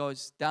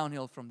goes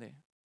downhill from there.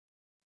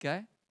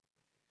 Okay?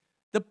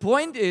 The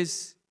point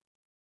is,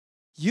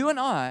 you and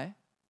I,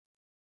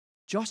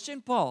 Josh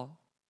and Paarl,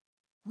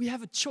 we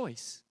have a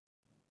choice.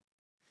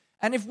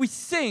 And if we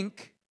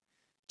think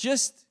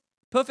just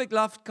perfect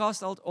love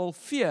casts out all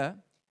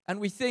fear, and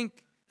we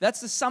think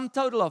that's the sum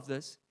total of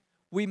this,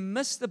 we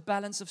miss the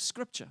balance of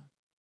Scripture.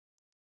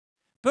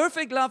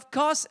 Perfect love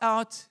casts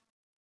out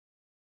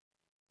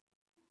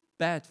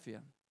bad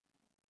fear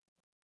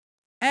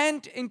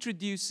and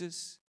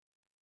introduces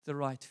the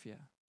right fear.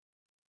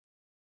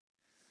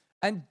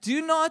 And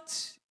do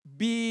not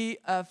be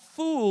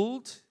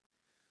fooled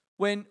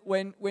when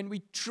we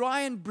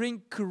try and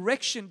bring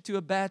correction to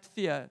a bad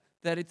fear,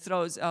 that it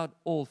throws out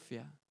all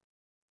fear.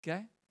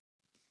 Okay?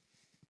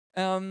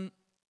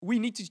 We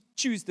need to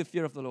choose the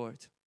fear of the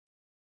Lord.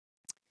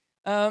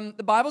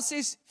 The Bible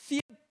says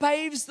fear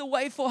paves the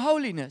way for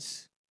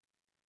holiness.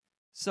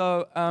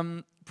 So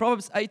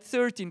Proverbs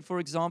 8:13, for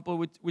example,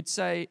 would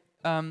say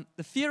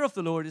the fear of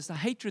the Lord is the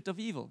hatred of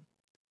evil.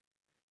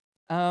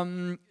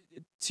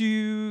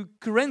 To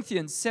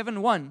Corinthians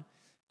 7:1,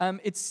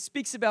 it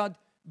speaks about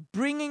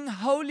bringing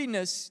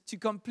holiness to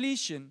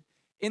completion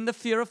in the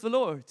fear of the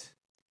Lord.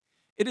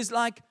 It is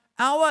like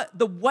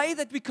the way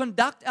that we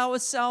conduct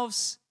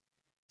ourselves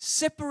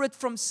separate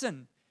from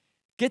sin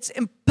gets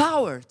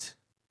empowered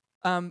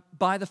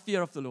by the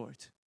fear of the Lord.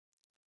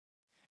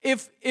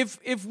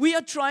 If we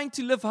are trying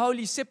to live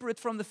holy separate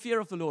from the fear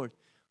of the Lord,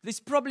 it's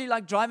probably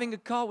like driving a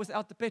car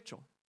without the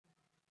petrol.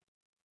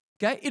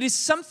 Okay? It is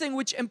something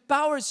which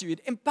empowers you.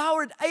 It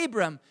empowered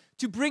Abraham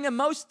to bring a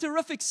most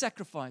terrific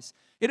sacrifice.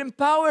 It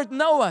empowered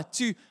Noah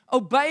to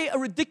obey a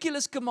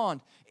ridiculous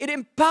command. It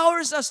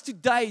empowers us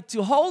today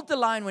to hold the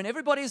line when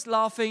everybody is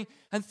laughing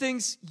and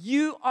thinks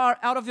you are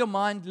out of your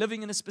mind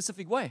living in a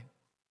specific way.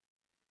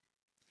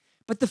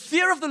 But the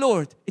fear of the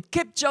Lord, it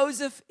kept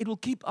Joseph, it will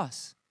keep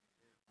us.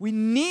 We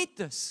need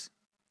this.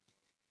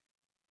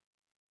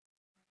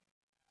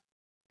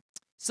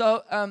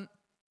 So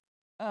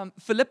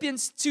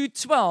Philippians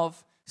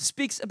 2:12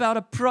 speaks about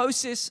a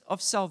process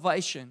of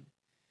salvation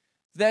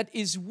that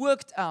is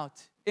worked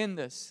out in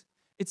this.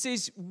 It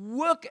says,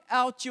 work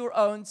out your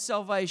own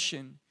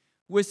salvation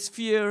with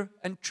fear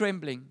and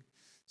trembling.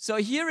 So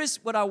here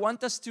is what I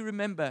want us to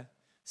remember.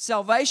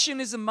 Salvation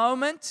is a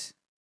moment,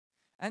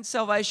 and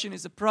salvation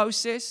is a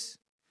process,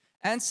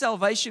 and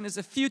salvation is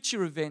a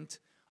future event,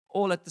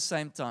 all at the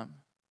same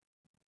time.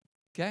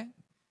 Okay?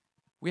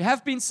 We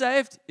have been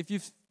saved. If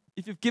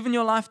you've given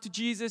your life to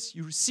Jesus,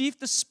 you received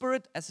the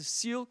Spirit as a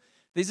seal,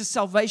 there's a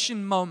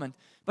salvation moment.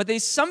 But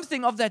there's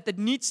something of that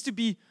needs to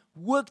be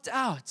worked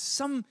out.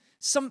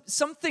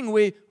 Something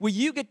where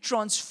you get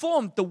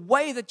transformed, the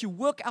way that you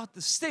work out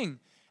this thing.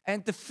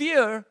 And the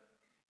fear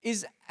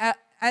is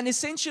an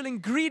essential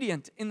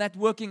ingredient in that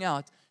working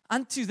out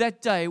unto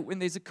that day when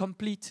there's a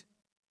complete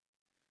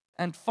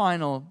and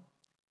final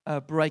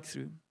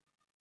breakthrough.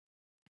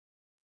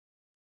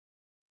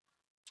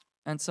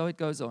 And so it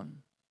goes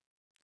on.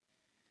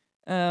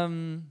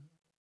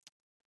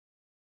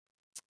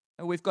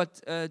 we've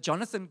got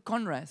Jonathan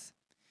Conrad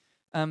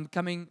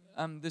coming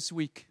this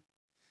week.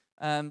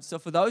 So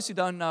for those who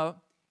don't know,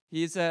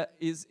 he's a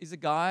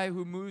guy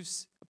who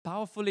moves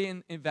powerfully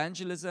in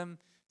evangelism,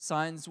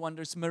 signs,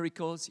 wonders,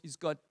 miracles. He's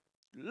got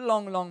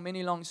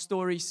many long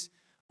stories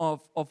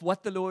of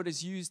what the Lord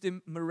has used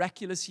him,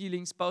 miraculous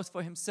healings, both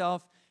for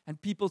himself and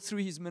people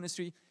through his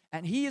ministry.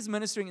 And he is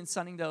ministering in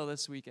Sunningdale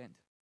this weekend.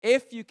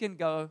 If you can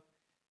go,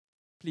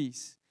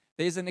 please.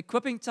 There's an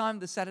equipping time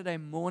this Saturday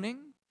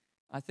morning.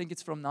 I think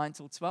it's from 9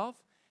 till 12.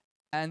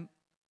 And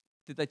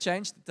did they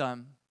change the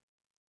time?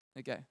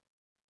 Okay.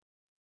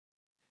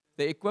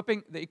 The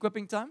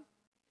equipping time?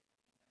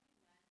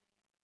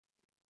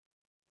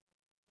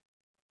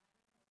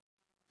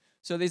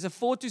 So there's a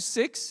 4 to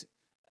 6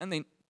 and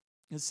then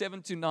a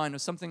 7 to 9 or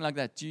something like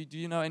that. Do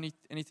you know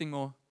anything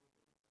more?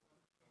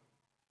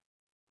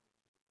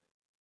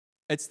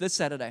 It's this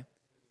Saturday.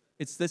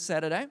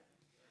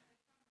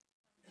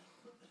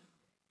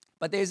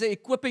 But there's an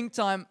equipping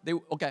time.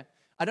 Okay.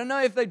 I don't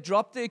know if they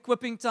dropped the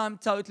equipping time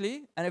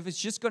totally and if it's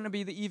just going to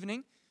be the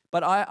evening.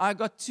 But I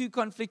got 2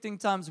 conflicting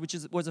times, which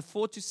was a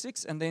 4 to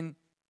 6 and then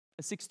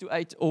a 6 to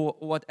 8 or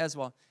what as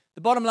well.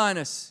 The bottom line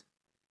is,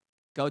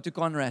 go to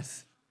Conrad.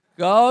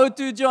 Go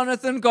to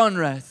Jonathan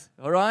Conrad.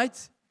 All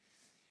right?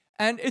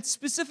 And it's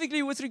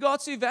specifically with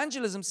regards to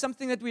evangelism,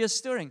 something that we are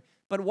stirring.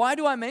 But why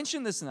do I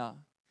mention this now?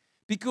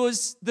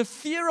 Because the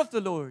fear of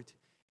the Lord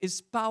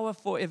is power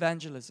for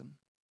evangelism.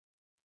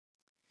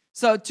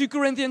 So 2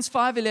 Corinthians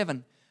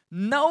 5:11,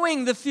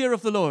 knowing the fear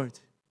of the Lord,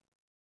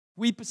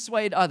 we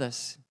persuade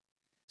others.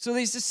 So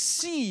there's a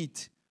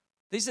seed,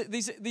 there's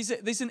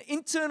an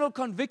internal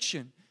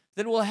conviction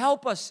that will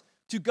help us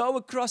to go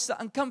across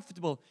the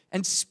uncomfortable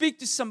and speak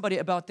to somebody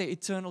about their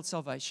eternal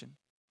salvation.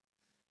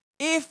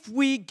 If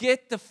we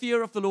get the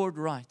fear of the Lord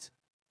right.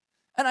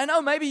 And I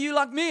know maybe you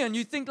like me and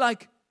you think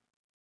like,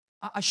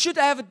 I should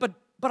have it, but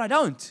I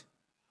don't.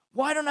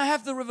 Why don't I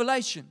have the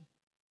revelation?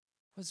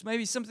 It's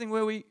maybe something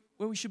where we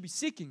should be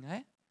seeking,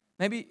 eh?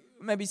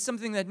 Maybe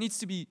something that needs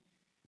to be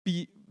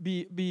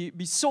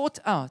sought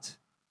out.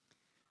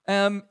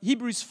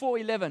 Hebrews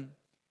 4:11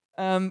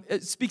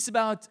 it speaks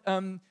about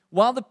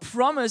while the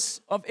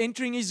promise of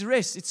entering his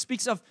rest, it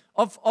speaks of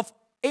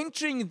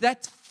entering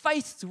that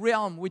faith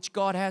realm which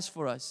God has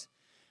for us.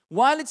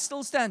 While it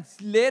still stands,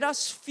 let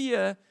us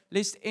fear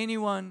lest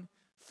anyone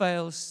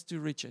fails to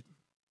reach it.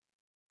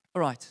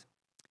 All right,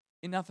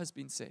 enough has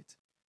been said.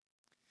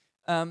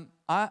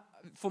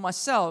 For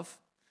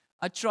myself,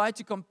 I tried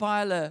to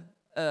compile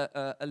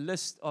a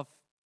list of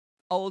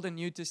Old and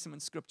New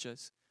Testament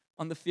scriptures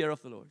on the fear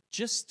of the Lord,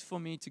 just for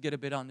me to get a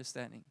better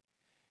understanding.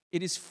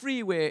 It is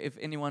freeware if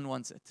anyone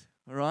wants it,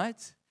 all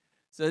right?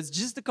 So it's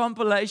just a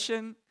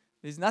compilation.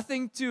 There's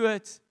nothing to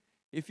it.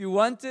 If you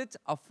want it,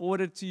 I'll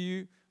forward it to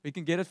you. You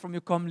can get it from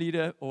your comm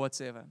leader or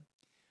whatsoever.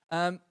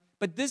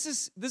 But this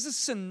is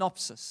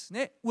synopsis,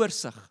 né?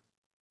 Oorsig.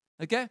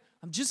 Okay?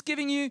 I'm just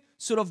giving you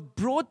sort of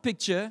broad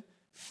picture.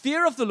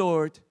 Fear of the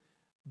Lord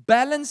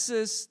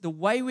balances the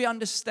way we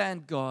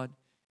understand God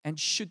and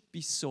should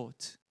be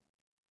sought.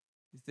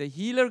 The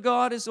healer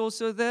God is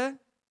also there.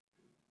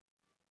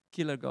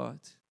 Killer God.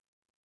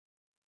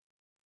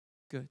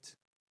 Good.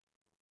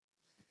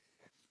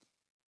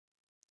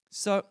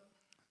 So,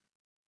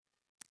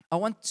 I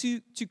want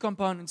two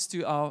components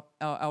to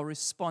our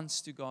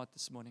response to God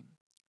this morning.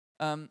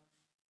 The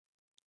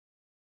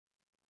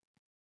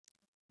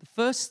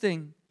first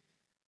thing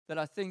that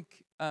I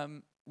think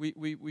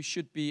we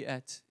should be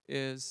at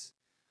is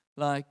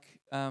like,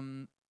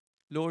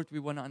 Lord, we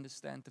want to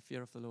understand the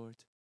fear of the Lord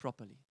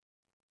properly.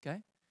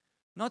 Okay?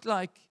 Not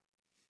like,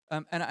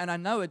 and I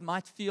know it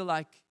might feel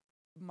like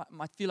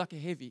a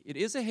heavy. It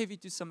is a heavy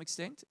to some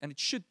extent, and it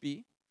should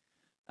be.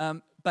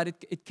 But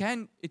it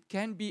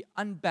can be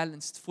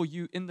unbalanced for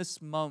you in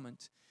this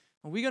moment.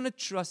 And we're going to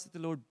trust that the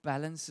Lord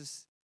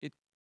balances it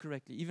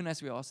correctly, even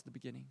as we asked at the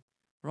beginning.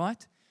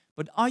 Right?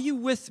 But are you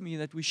with me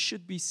that we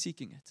should be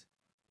seeking it?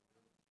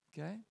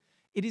 Okay?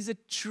 It is a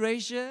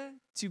treasure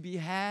to be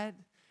had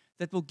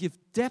that will give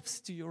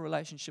depth to your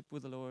relationship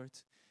with the Lord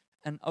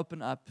and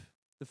open up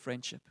the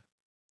friendship.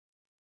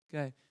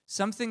 Okay?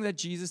 Something that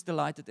Jesus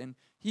delighted in.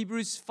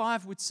 Hebrews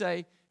 5 would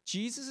say,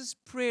 Jesus'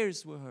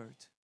 prayers were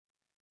heard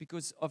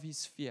because of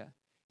his fear.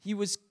 He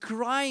was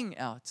crying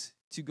out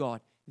to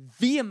God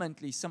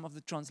vehemently, some of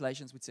the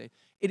translations would say.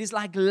 It is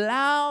like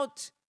loud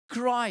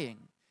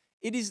crying.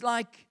 It is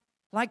like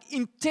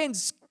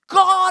intense,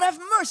 God have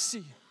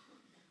mercy.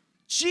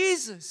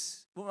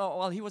 Jesus.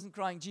 Well, he wasn't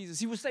crying Jesus.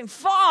 He was saying,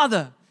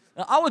 Father.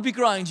 Now, I would be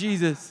crying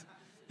Jesus.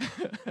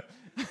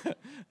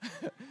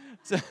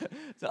 so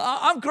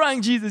I'm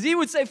crying Jesus. He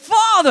would say,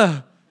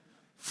 Father,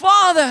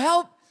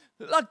 help.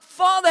 Like,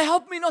 Father,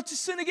 help me not to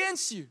sin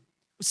against you.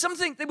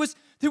 Something,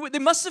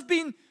 there must have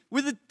been,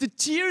 with the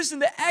tears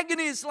and the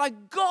agony, it's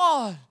like,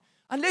 God,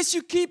 unless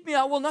you keep me,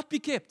 I will not be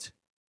kept.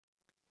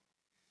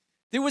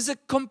 There was a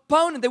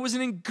component, there was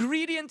an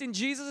ingredient in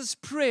Jesus'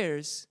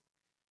 prayers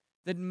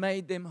that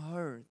made them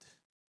heard.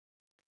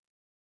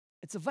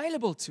 It's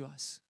available to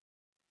us.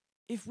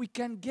 if we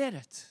can get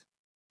it.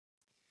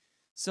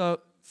 So,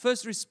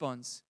 first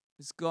response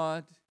is,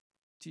 God,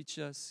 teach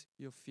us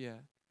your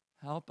fear.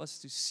 Help us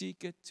to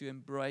seek it, to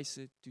embrace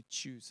it, to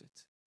choose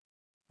it.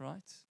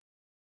 Right?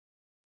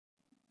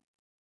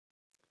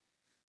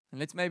 And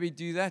let's maybe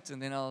do that,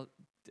 and then I'll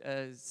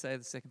say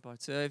the second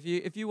part. So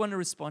if you want to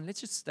respond,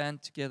 let's just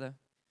stand together.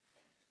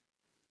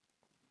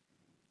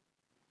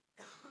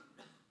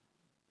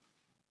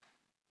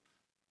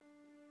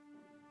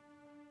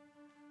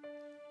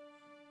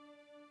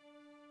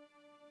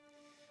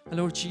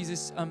 Lord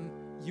Jesus,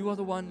 you are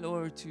the one,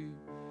 Lord,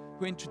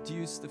 who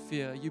introduced the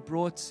fear. You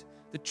brought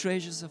the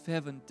treasures of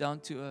heaven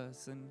down to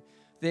earth, and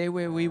there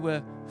where we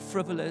were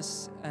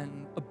frivolous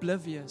and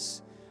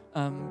oblivious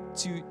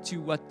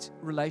to what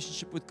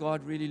relationship with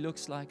God really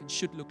looks like and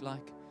should look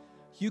like,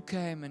 you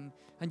came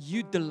and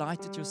you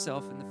delighted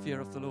yourself in the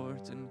fear of the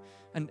Lord,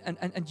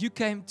 and you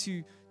came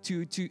to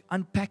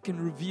unpack and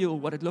reveal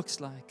what it looks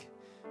like,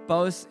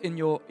 both in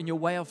your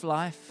way of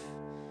life,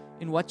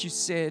 in what you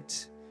said,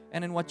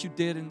 and in what you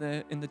did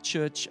in the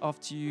church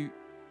after you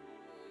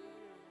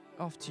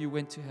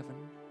went to heaven,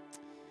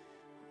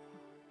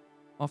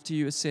 after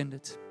you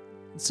ascended.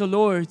 And so,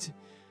 Lord,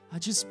 I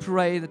just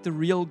pray that the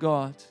real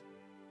God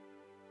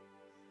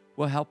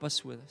will help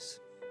us with this.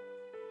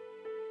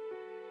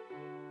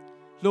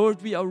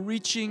 Lord, we are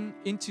reaching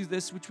into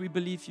this which we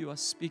believe you are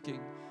speaking,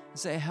 and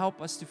say,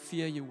 help us to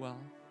fear you well.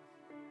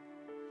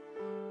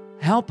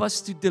 Help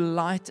us to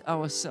delight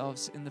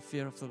ourselves in the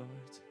fear of the Lord.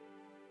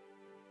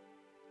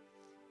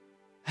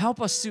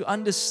 Help us to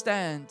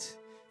understand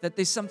that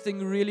there's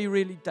something really,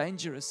 really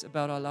dangerous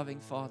about our loving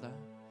Father,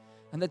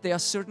 and that there are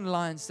certain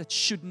lines that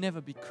should never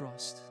be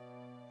crossed.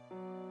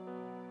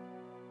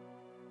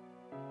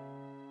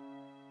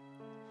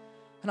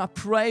 And I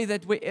pray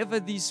that wherever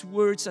these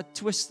words are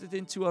twisted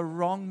into a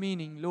wrong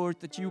meaning, Lord,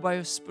 that you by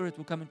your Spirit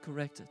will come and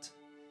correct it.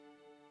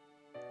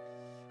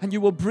 And you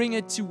will bring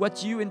it to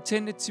what you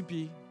intended to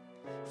be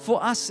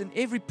for us and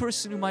every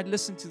person who might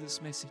listen to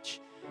this message.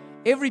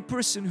 Every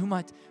person who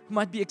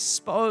might be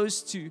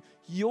exposed to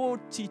your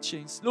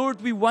teachings.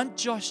 Lord, we want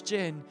Josh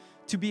Gen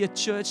to be a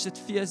church that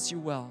fears you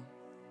well.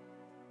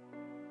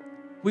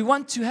 We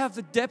want to have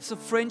the depth of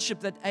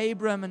friendship that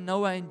Abraham and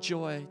Noah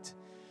enjoyed,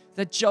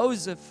 that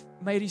Joseph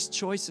made his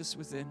choices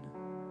within,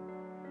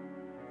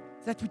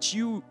 that which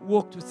you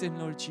walked within,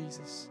 Lord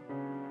Jesus.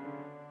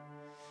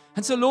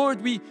 And so,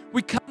 Lord, we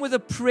come with a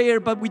prayer,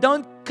 but we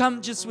don't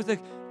come just with a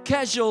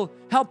casual,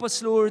 help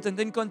us, Lord, and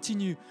then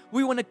continue.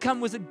 We want to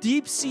come with a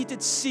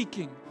deep-seated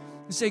seeking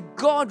and say,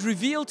 God,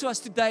 reveal to us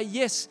today,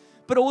 yes,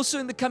 but also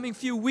in the coming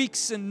few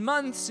weeks and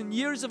months and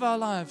years of our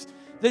lives,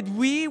 that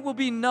we will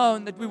be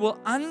known, that we will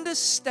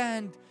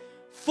understand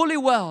fully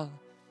well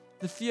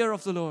the fear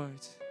of the Lord.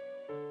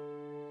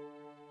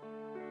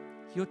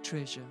 Your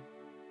treasure,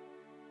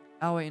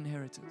 our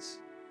inheritance.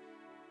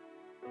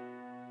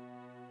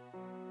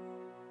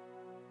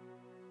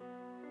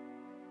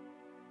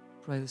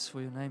 Pray this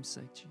for your name's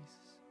sake, Jesus.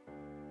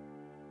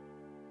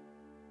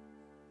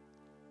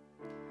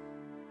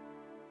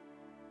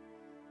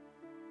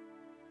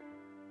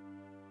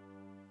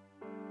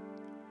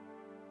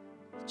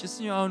 Just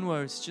in your own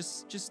words,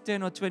 just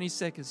 10 or 20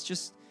 seconds,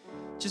 just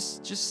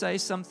say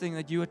something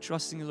that you are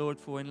trusting the Lord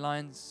for in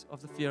lines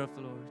of the fear of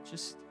the Lord.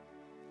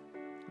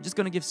 I'm just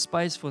going to give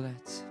space for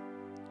that.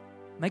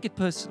 Make it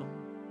personal.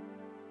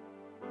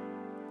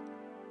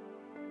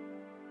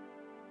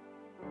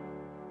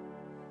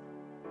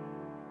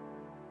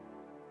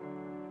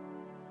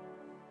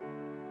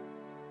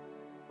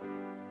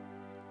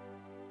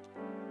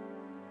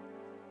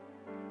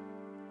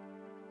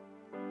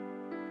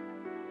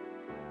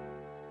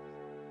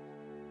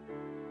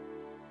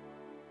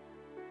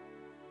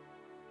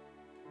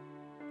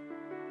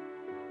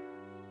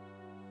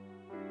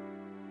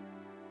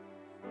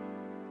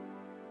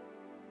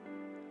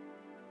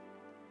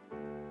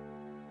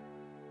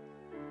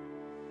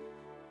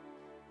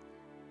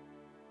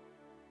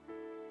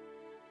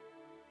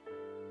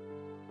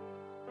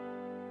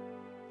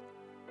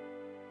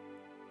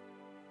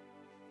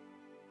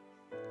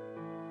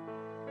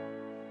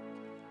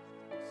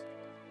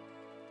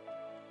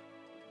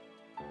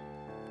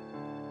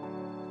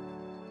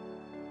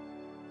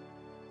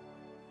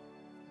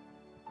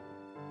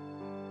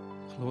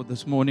 Lord,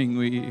 this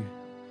morning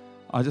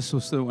I just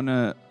also want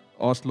to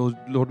ask,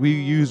 Lord, we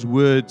use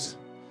words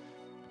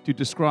to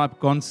describe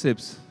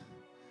concepts,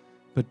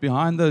 but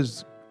behind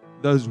those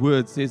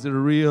words, there's a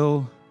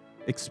real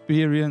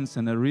experience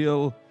and a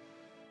real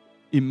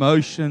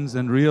emotions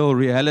and real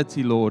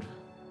reality, Lord.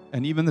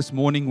 And even this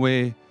morning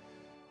where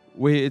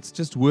it's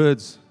just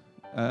words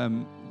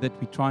that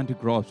we're trying to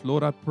grasp,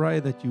 Lord, I pray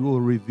that you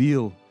will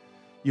reveal,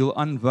 you'll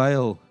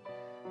unveil,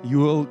 you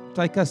will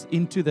take us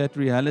into that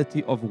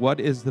reality of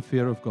what is the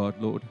fear of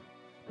God, Lord.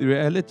 The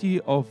reality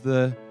of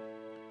the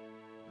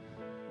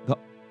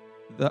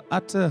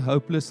utter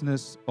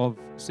hopelessness of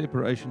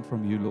separation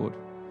from you, Lord.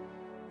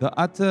 The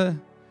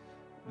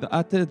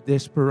utter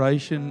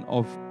desperation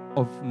of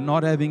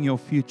not having your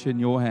future in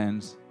your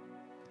hands.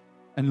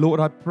 And Lord,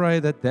 I pray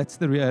that that's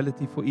the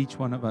reality for each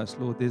one of us,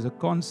 Lord. There's a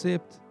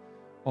concept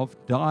of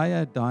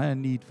dire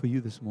need for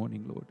you this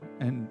morning, Lord.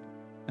 And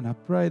I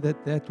pray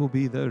that that will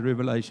be the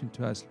revelation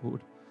to us,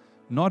 Lord.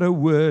 Not a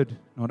word,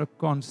 not a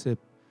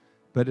concept,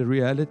 but a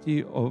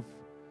reality of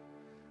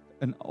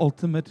an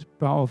ultimate,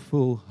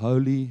 powerful,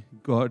 holy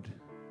God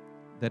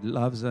that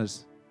loves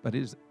us, but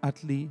is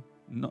utterly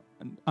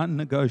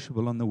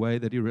unnegotiable on the way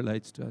that He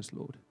relates to us,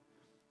 Lord.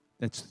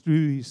 That's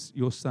through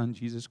your Son,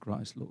 Jesus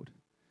Christ, Lord.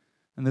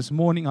 And this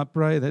morning I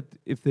pray that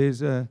if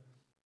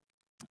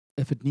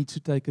it needs to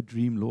take a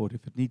dream, Lord,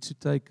 if it needs to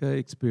take an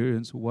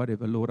experience or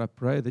whatever, Lord, I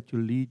pray that you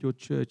lead your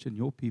church and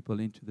your people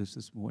into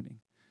this morning.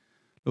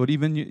 Lord,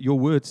 even your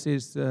word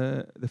says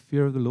the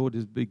fear of the Lord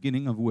is the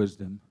beginning of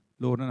wisdom.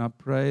 Lord, and I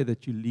pray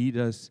that you lead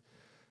us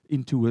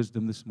into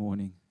wisdom this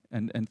morning.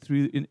 And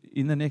through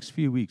in the next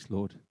few weeks,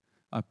 Lord,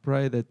 I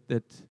pray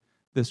that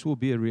this will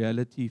be a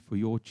reality for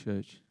your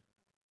church.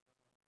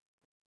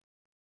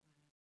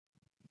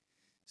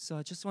 So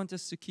I just want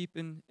us to keep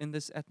in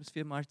this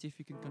atmosphere. Marty, if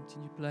you can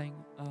continue playing.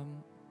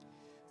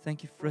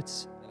 Thank you,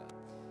 Fritz.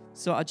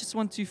 So I just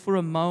want to, for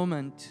a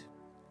moment,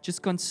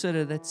 just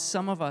consider that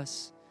some of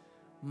us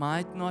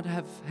might not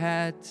have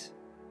had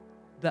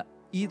the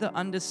either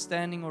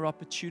understanding or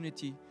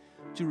opportunity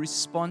to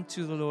respond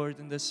to the Lord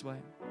in this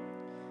way.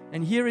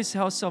 And here is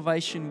how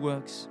salvation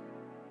works.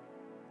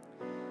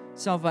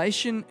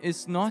 Salvation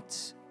is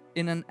not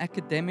in an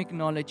academic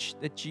knowledge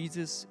that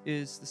Jesus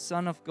is the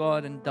Son of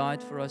God and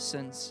died for our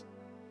sins,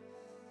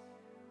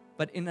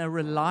 but in a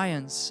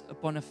reliance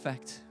upon a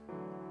fact.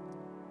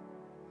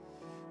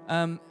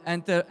 And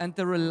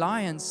the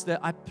reliance that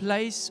I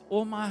place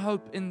all my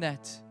hope in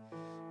that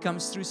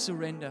comes through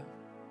surrender.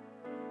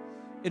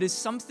 It is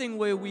something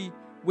where we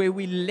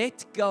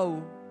let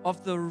go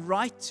of the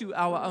right to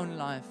our own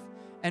life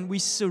and we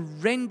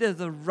surrender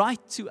the right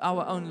to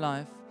our own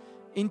life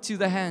into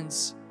the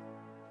hands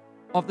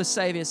of the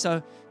Savior.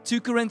 So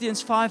 2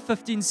 Corinthians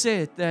 5:15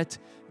 said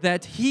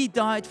that He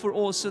died for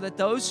all, so that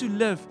those who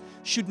live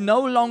should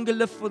no longer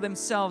live for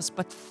themselves,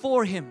 but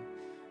for Him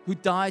who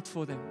died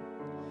for them.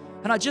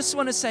 And I just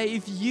want to say,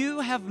 if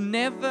you have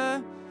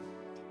never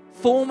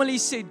formally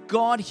said,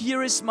 God,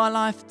 here is my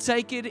life,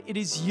 take it, it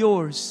is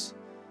yours.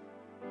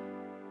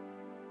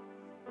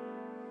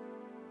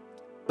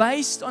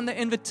 Based on the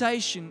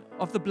invitation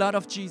of the blood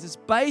of Jesus,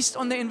 based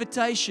on the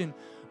invitation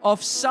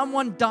of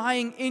someone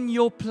dying in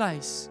your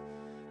place,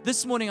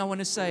 this morning I want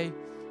to say,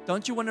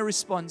 don't you want to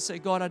respond? Say,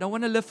 God, I don't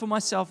want to live for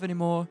myself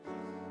anymore.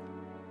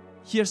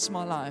 Here's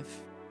my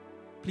life.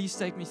 Please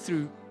take me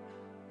through,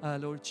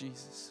 Lord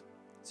Jesus.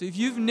 So if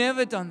you've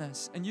never done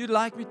this and you'd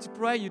like me to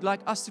pray, you'd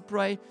like us to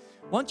pray,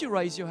 why don't you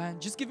raise your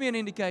hand? Just give me an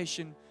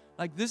indication.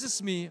 Like, this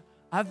is me.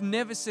 I've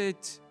never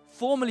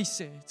formally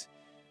said,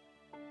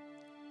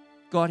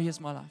 God, here's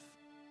my life.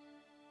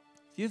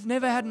 If you've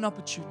never had an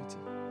opportunity,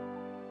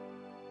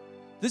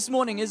 this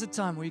morning is a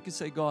time where you can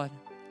say, God,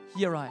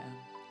 here I am.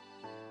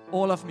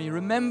 All of me.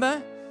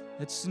 Remember,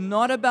 it's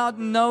not about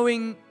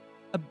knowing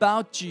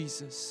about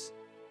Jesus,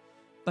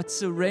 but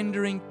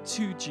surrendering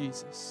to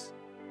Jesus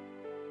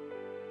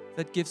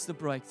that gives the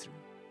breakthrough.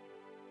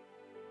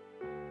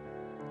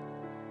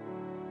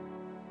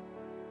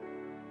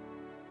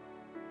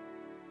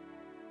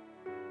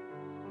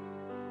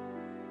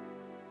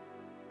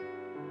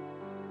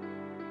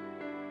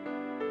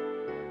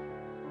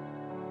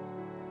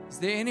 Is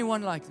there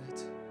anyone like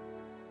that?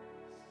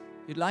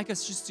 You'd like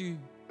us just to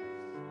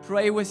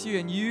pray with you,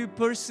 and you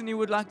personally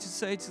would like to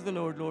say to the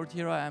Lord, Lord,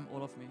 here I am,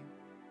 all of me.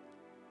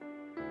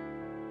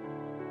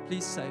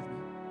 Please save me.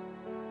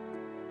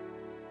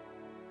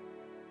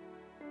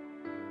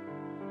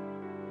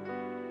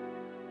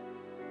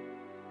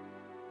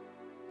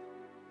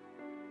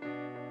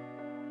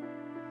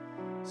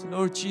 So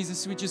Lord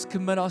Jesus, we just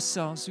commit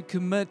ourselves, we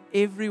commit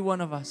every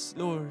one of us,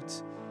 Lord,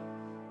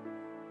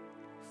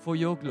 for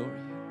your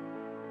glory.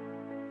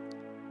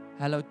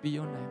 Hallowed be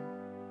your name.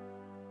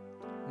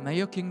 May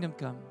your kingdom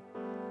come,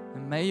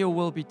 and may your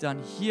will be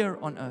done here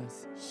on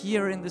earth,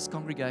 here in this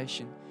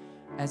congregation,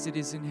 as it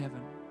is in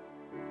heaven.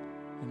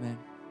 Amen.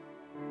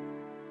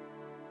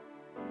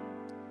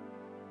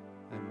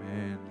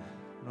 Amen.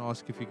 I'm going to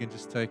ask if you can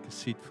just take a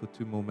seat for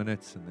 2 more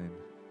minutes and then.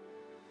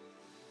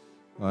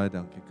 Baie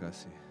dankie,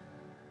 Kassie.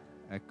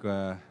 Ek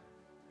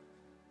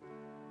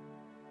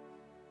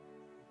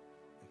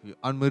wil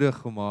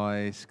aanmoedig om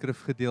my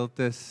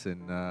skrifgedeeltes en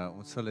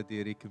ons sal dit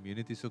deur die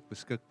communities ook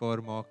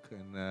beskikbaar maak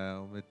en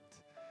om dit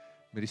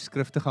met die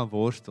skrif te gaan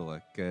worstel.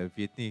 Ek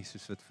weet nie,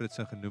 soos wat Fritz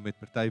nou genoem het,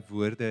 party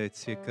woorde het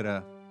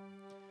sekere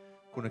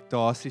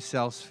konnektasie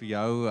selfs vir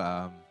jou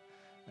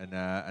in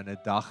 'n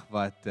dag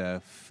wat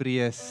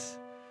vrees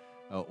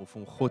of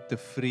om God te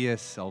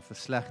vrees al 'n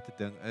slegte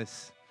ding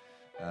is.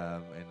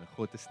 En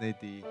God is net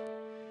die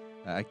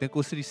ek dink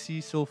ons het die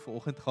seesaw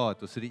vanoggend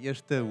gehad. Ons het die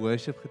eerste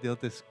worship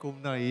gedeeltes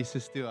kom na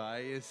Jesus toe.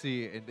 Hy is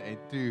hier en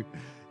toe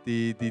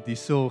die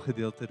soul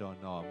gedeelte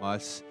daarna. Maar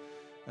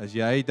as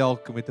jy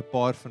dalk met 'n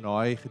paar van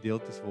daai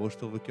gedeeltes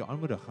worstel, wil ek jou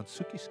aanmoedig, gaan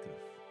soek die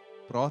skrif.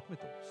 Praat met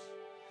ons.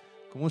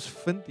 Kom ons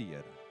vind die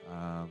Here.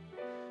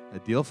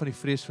 'n deel van die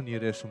vrees van die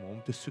Here is om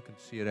hom te soek en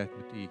te sê, Here,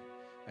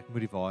 ek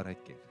moet die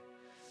waarheid ken.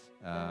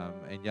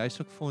 En jy's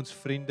ook vir ons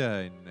vriende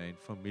en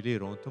familie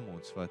rondom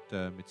ons wat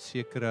met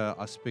sekere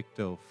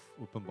aspekte of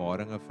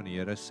openbaringe van die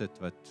Here sit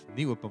wat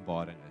nie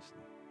openbaring is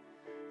nie.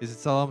 Dit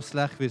sal hom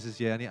sleg wees as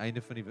jy aan die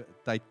einde van die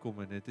tyd kom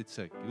en dit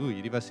sê,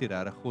 hierdie was nie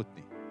regtig God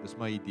nie. Dis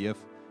maar 'n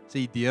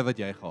idee wat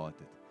jy gehad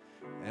het.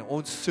 En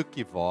ons soek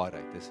die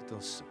waarheid, dis wat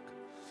ons soek.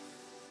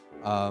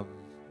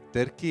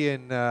 Dirkie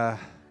en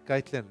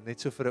Caitlin, net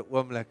so vir 'n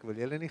oomblik, wil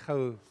julle nie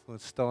gou vir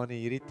ons staan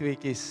nie, hierdie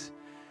tweeetjies,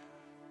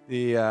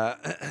 die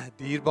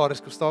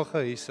dierbares, kom staan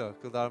gou hierso,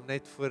 ek wil daarom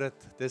net voor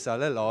dit, dis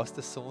hulle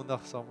laaste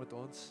Sondag saam met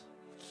ons.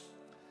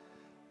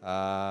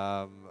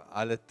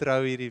 Hulle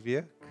trou hierdie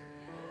week.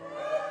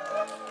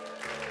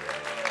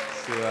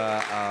 So,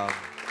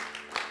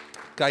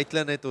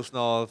 Caitlin het ons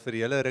nou vir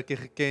hele rukkie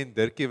geken,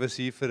 Dirkie was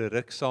hier vir 'n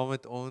ruk saam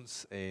met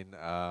ons, en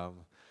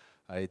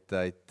hy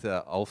het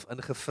half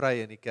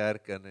ingevry in die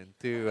kerk en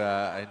toe,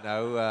 en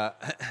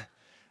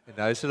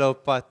nou is hulle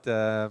op pad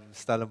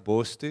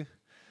Stellenbosch toe.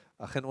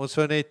 Ag, en ons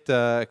wou net,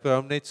 ek wou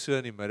hom net so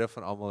in die midde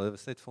van almal, dit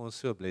was net vir ons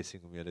so 'n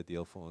blessing om julle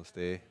deel van ons te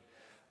hê.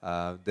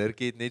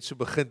 Dirkie het net so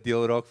begin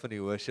deel raak van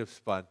die worship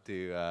span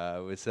toe,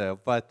 hoe sy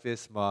op pad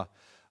wees, maar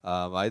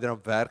hy het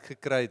dan werk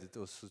gekry,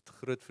 ons het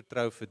groot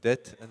vertrou vir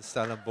dit in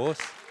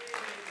Stellenbosch.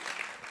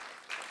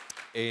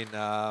 En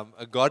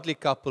 'n godly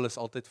couple is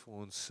altyd vir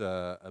ons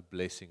 'n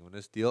blessing, want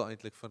dit is deel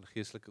eintlik van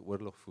geestelike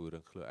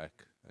oorlogvoering, glo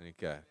ek, in die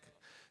kerk.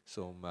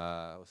 So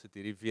ons het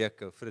hierdie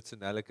week, Fritz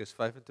en Elke is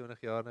 25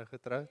 jaar nou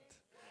getroud.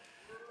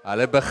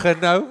 Hulle begin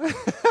nou.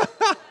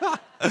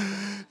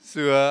 So,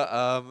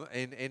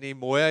 en die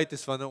mooiheid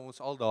is wanneer ons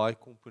al daai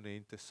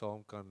komponente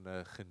saam kan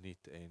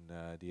geniet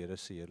en die Here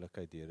se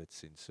heerlikheid deur dit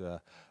sien. So,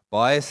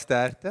 baie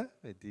sterkte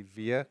met die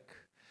week.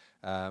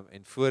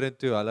 En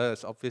vorentoe, hulle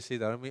is obviously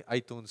daarom nie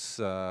uit ons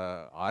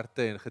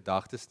harte en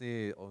gedagtes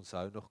nie, ons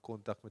hou nog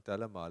kontak met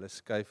hulle, maar hulle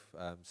skuif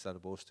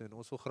Stellenbosch toe en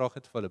ons wil graag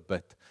net vir hulle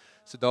bid.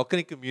 So daar kan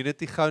die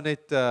community gou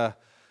net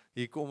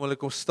hier kom hulle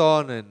kom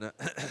staan en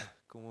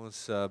kom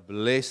ons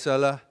bless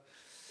hulle.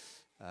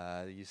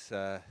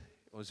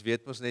 Ons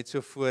weet mos net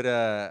so voor,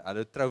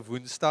 hulle trou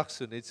Woensdag,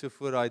 so net so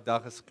voor daai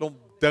dag is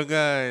klomp dinge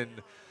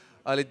en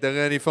al die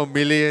dinge in die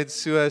familie en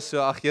so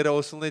ag Here,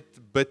 ons wil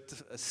net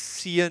bid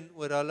seën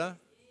oor hulle.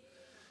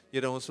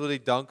 Here, ons wil U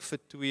dank vir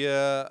twee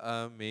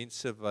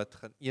mense wat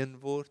gaan een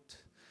word.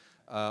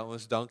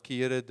 Ons dank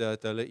Here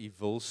dat hulle U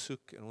wil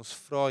soek en ons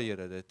vra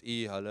Here dat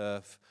U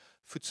hulle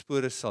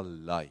voetspore sal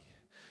lei.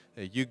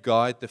 You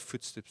guide the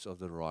footsteps of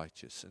the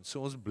righteous. En so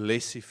ons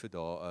bless U vir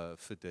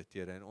dit,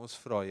 Here. En ons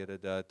vra Here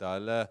dat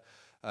hulle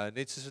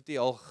net soos wat U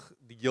al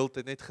die hele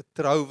tyd net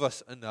getrou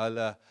was in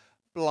hulle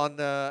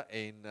planne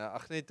en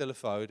ag net hulle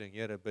verhouding,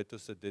 Here, bid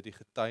ons dat dit die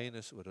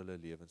getuienis oor hulle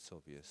lewens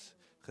sal wees.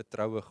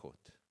 Getroue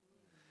God.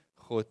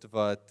 God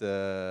wat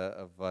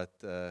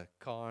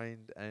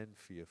kind and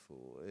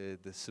fearful,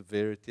 the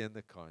severity and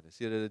the kindness.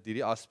 Here, dat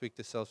hierdie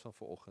aspekte selfs van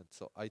vanoggend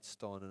sal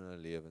uitstaan in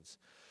hulle lewens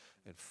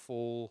en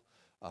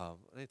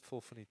net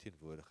vol van die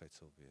teenwoordigheid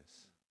sal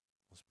wees.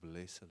 Ons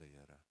bless hulle,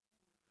 Here,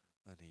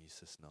 in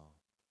Jesus naam.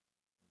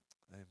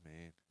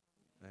 Amen.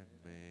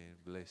 Amen.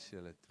 Bless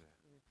julle toe.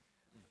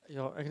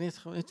 Ja, ek net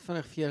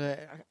vinnig vir julle,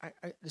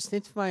 dis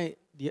net vir my,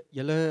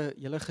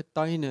 julle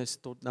getuienis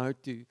tot nou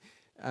toe,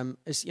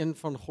 is een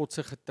van God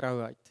se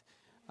getrouheid.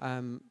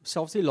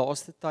 Selfs die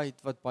laaste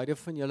tyd, wat beide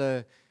van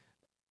julle,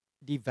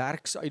 die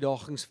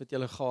werksuitdagings wat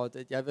julle gehad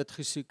het, jy wat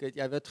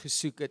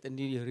gesoek het, en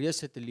die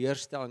reuse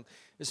teleurstelling,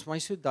 is vir my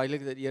so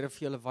duidelik dat die Here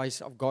vir julle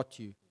wys, I've got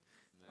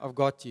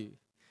you.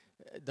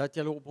 Dat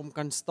julle op hom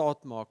kan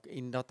staatmaak,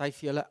 en dat hy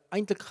vir julle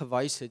eintlik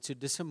gewys het, so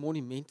dis 'n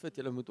monument wat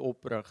julle moet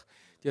oprig,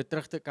 deur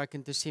terug te kyk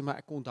en te sê, maar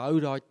ek onthou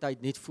daai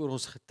tyd net voor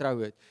ons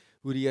getrou het,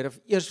 hoe die Here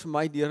eers vir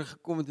my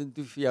deurgekom het, en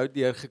toe vir jou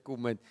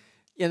deurgekom het,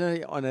 een en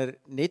die ander,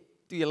 net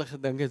toe julle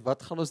gedink het,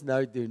 wat gaan ons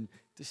nou doen?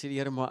 Toe sê die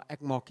Here, maar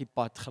ek maak die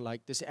pad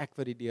gelyk, dis ek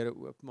wat die deure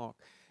oopmaak,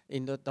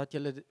 en dat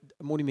julle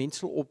 'n monument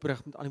sal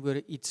oprig, met ander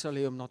woorde, iets sal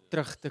hê om na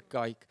terug te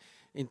kyk,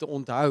 en te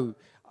onthou,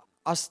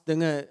 as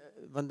dinge,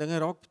 want dinge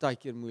raak baie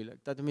keer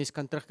moeilik, dat 'n mens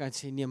kan terugkyk en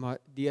sê, nee, maar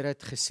die Here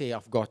het gesê,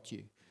 I've got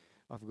you.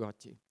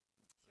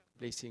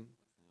 Blessing.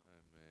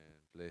 Amen,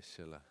 bless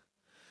julle.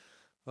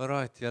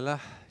 Alright,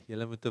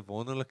 julle moet 'n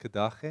wonderlike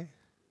dag hê.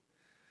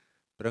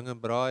 Bring 'n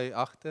braai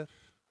agter,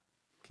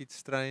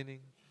 kids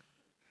training,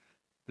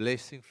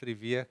 blessing vir die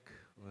week,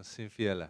 ons sien vir julle.